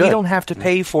 One thing it's we good. don't have to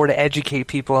pay for to educate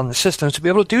people on the systems to be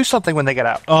able to do something when they get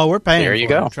out. Oh, we're paying. There you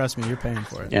go. Trust me, you're paying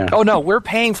for it. Yeah. Oh no, we're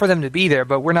paying for them to be there,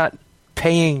 but we're not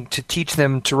paying to teach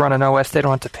them to run an OS they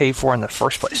don't have to pay for in the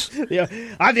first place. Yeah,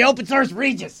 I'm the open source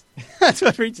Regis. That's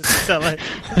what Regis sound like.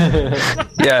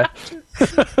 Yeah.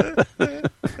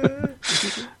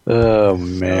 Oh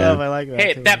man! I like that.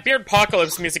 Hey, too. that Beard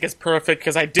Apocalypse music is perfect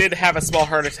because I did have a small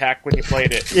heart attack when you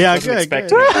played it. Yeah, Wasn't good.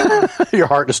 expecting it. Your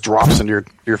heart just drops into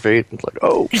your feet. It's like,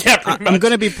 oh. Yeah, pretty much. I'm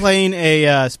going to be playing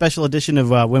a special edition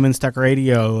of Women's Tech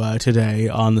Radio today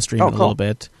on the stream in a little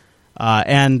bit.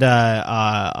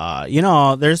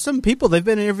 There's some people, they've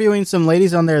been interviewing some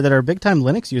ladies on there that are big time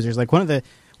Linux users. Like one of the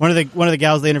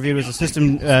gals they interviewed was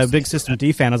a big System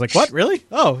D fan. I was like, what, really?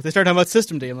 Oh, they started talking about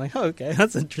System D. I'm like, oh, okay,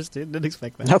 that's interesting. Didn't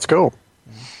expect that. That's cool.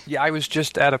 Yeah, I was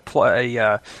just at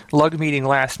a lug meeting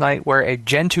last night where a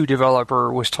Gentoo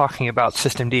developer was talking about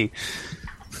System D.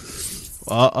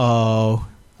 Uh-oh,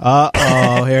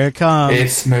 here it comes.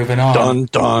 It's moving on. Dun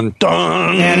dun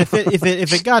dun. And if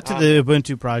it got to the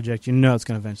Ubuntu project, you know it's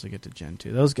going to eventually get to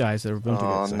Gentoo. Those guys that are Ubuntu.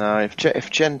 Oh no!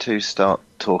 If Gentoo start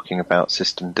talking about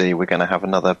System D, we're going to have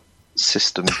another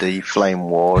System D flame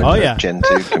war in the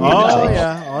Gentoo community.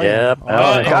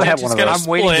 Gotta have one of those. I'm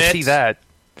waiting to see that.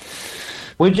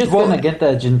 We're just going to get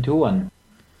that Gentoo one.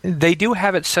 They do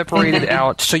have it separated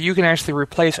out, so you can actually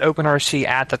replace OpenRC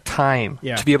at the time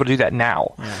to be able to do that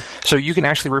now. Yeah. So you can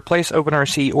actually replace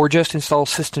OpenRC or just install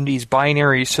Systemd's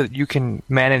binaries so that you can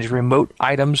manage remote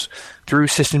items through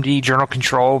Systemd, journal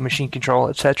control, machine control,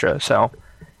 etc. So,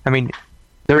 I mean,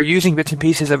 they're using bits and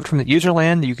pieces of it from the user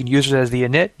land. You can use it as the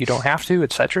init. You don't have to,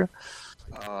 etc.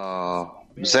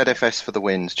 ZFS for the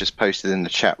wins just posted in the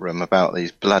chat room about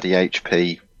these bloody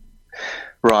HP.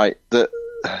 Right,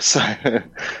 so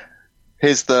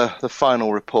here's the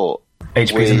final report.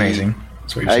 HP's amazing.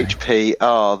 That's what you're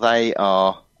HP, they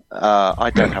are.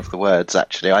 I don't have the words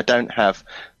actually. I don't have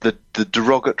the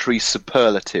derogatory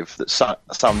superlative that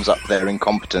sums up their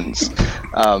incompetence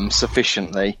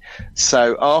sufficiently.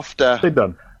 So after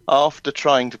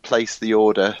trying to place the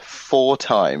order 4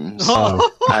 times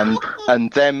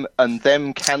and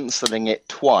them cancelling it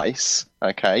twice,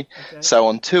 okay. So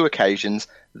on 2 occasions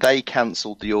they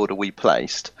cancelled the order we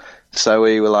placed. So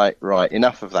we were like, right,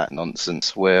 enough of that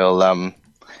nonsense. We'll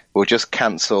just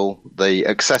cancel the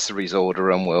accessories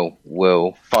order and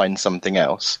we'll find something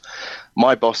else.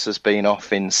 My boss has been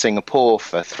off in Singapore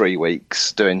for 3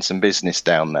 weeks doing some business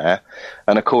down there,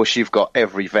 and of course you've got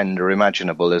every vendor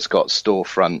imaginable has got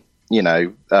storefront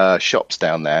shops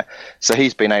down there. So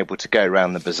he's been able to go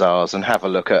around the bazaars and have a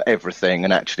look at everything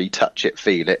and actually touch it,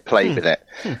 feel it, play with it.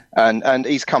 And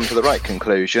he's come to the right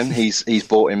conclusion. He's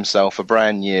bought himself a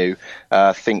brand new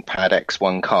ThinkPad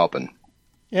X1 Carbon.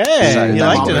 Yeah, so you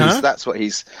liked it, huh? That's what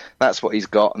he's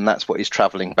got, and that's what he's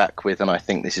travelling back with. And I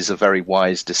think this is a very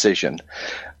wise decision.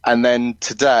 And then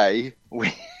today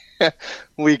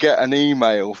we get an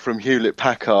email from Hewlett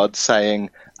Packard saying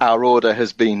our order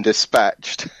has been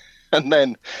dispatched, and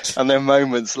then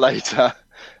moments later,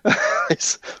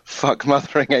 this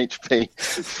fuck-mothering HP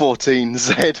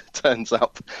 14Z turns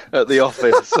up at the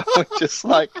office. I'm just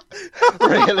like,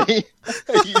 really?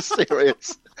 Are you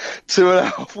serious?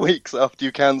 2.5 weeks after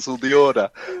you cancelled the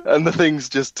order, and the thing's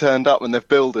just turned up and they've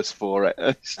billed us for it.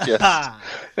 It's just.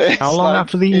 How long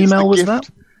after the email was that?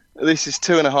 This is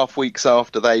 2.5 weeks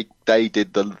after they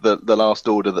did the last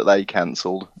order that they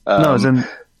cancelled. No, as in,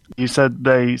 you said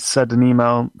they sent an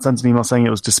email saying it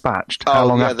was dispatched. How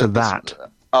long after that?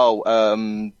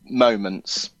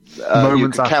 Moments.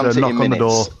 Moments after, knock on the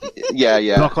door.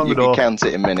 Yeah. Knock on the door. You can count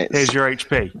it in minutes. Here's your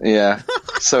HP. Yeah.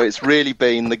 So it's really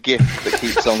been the gift that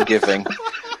keeps on giving.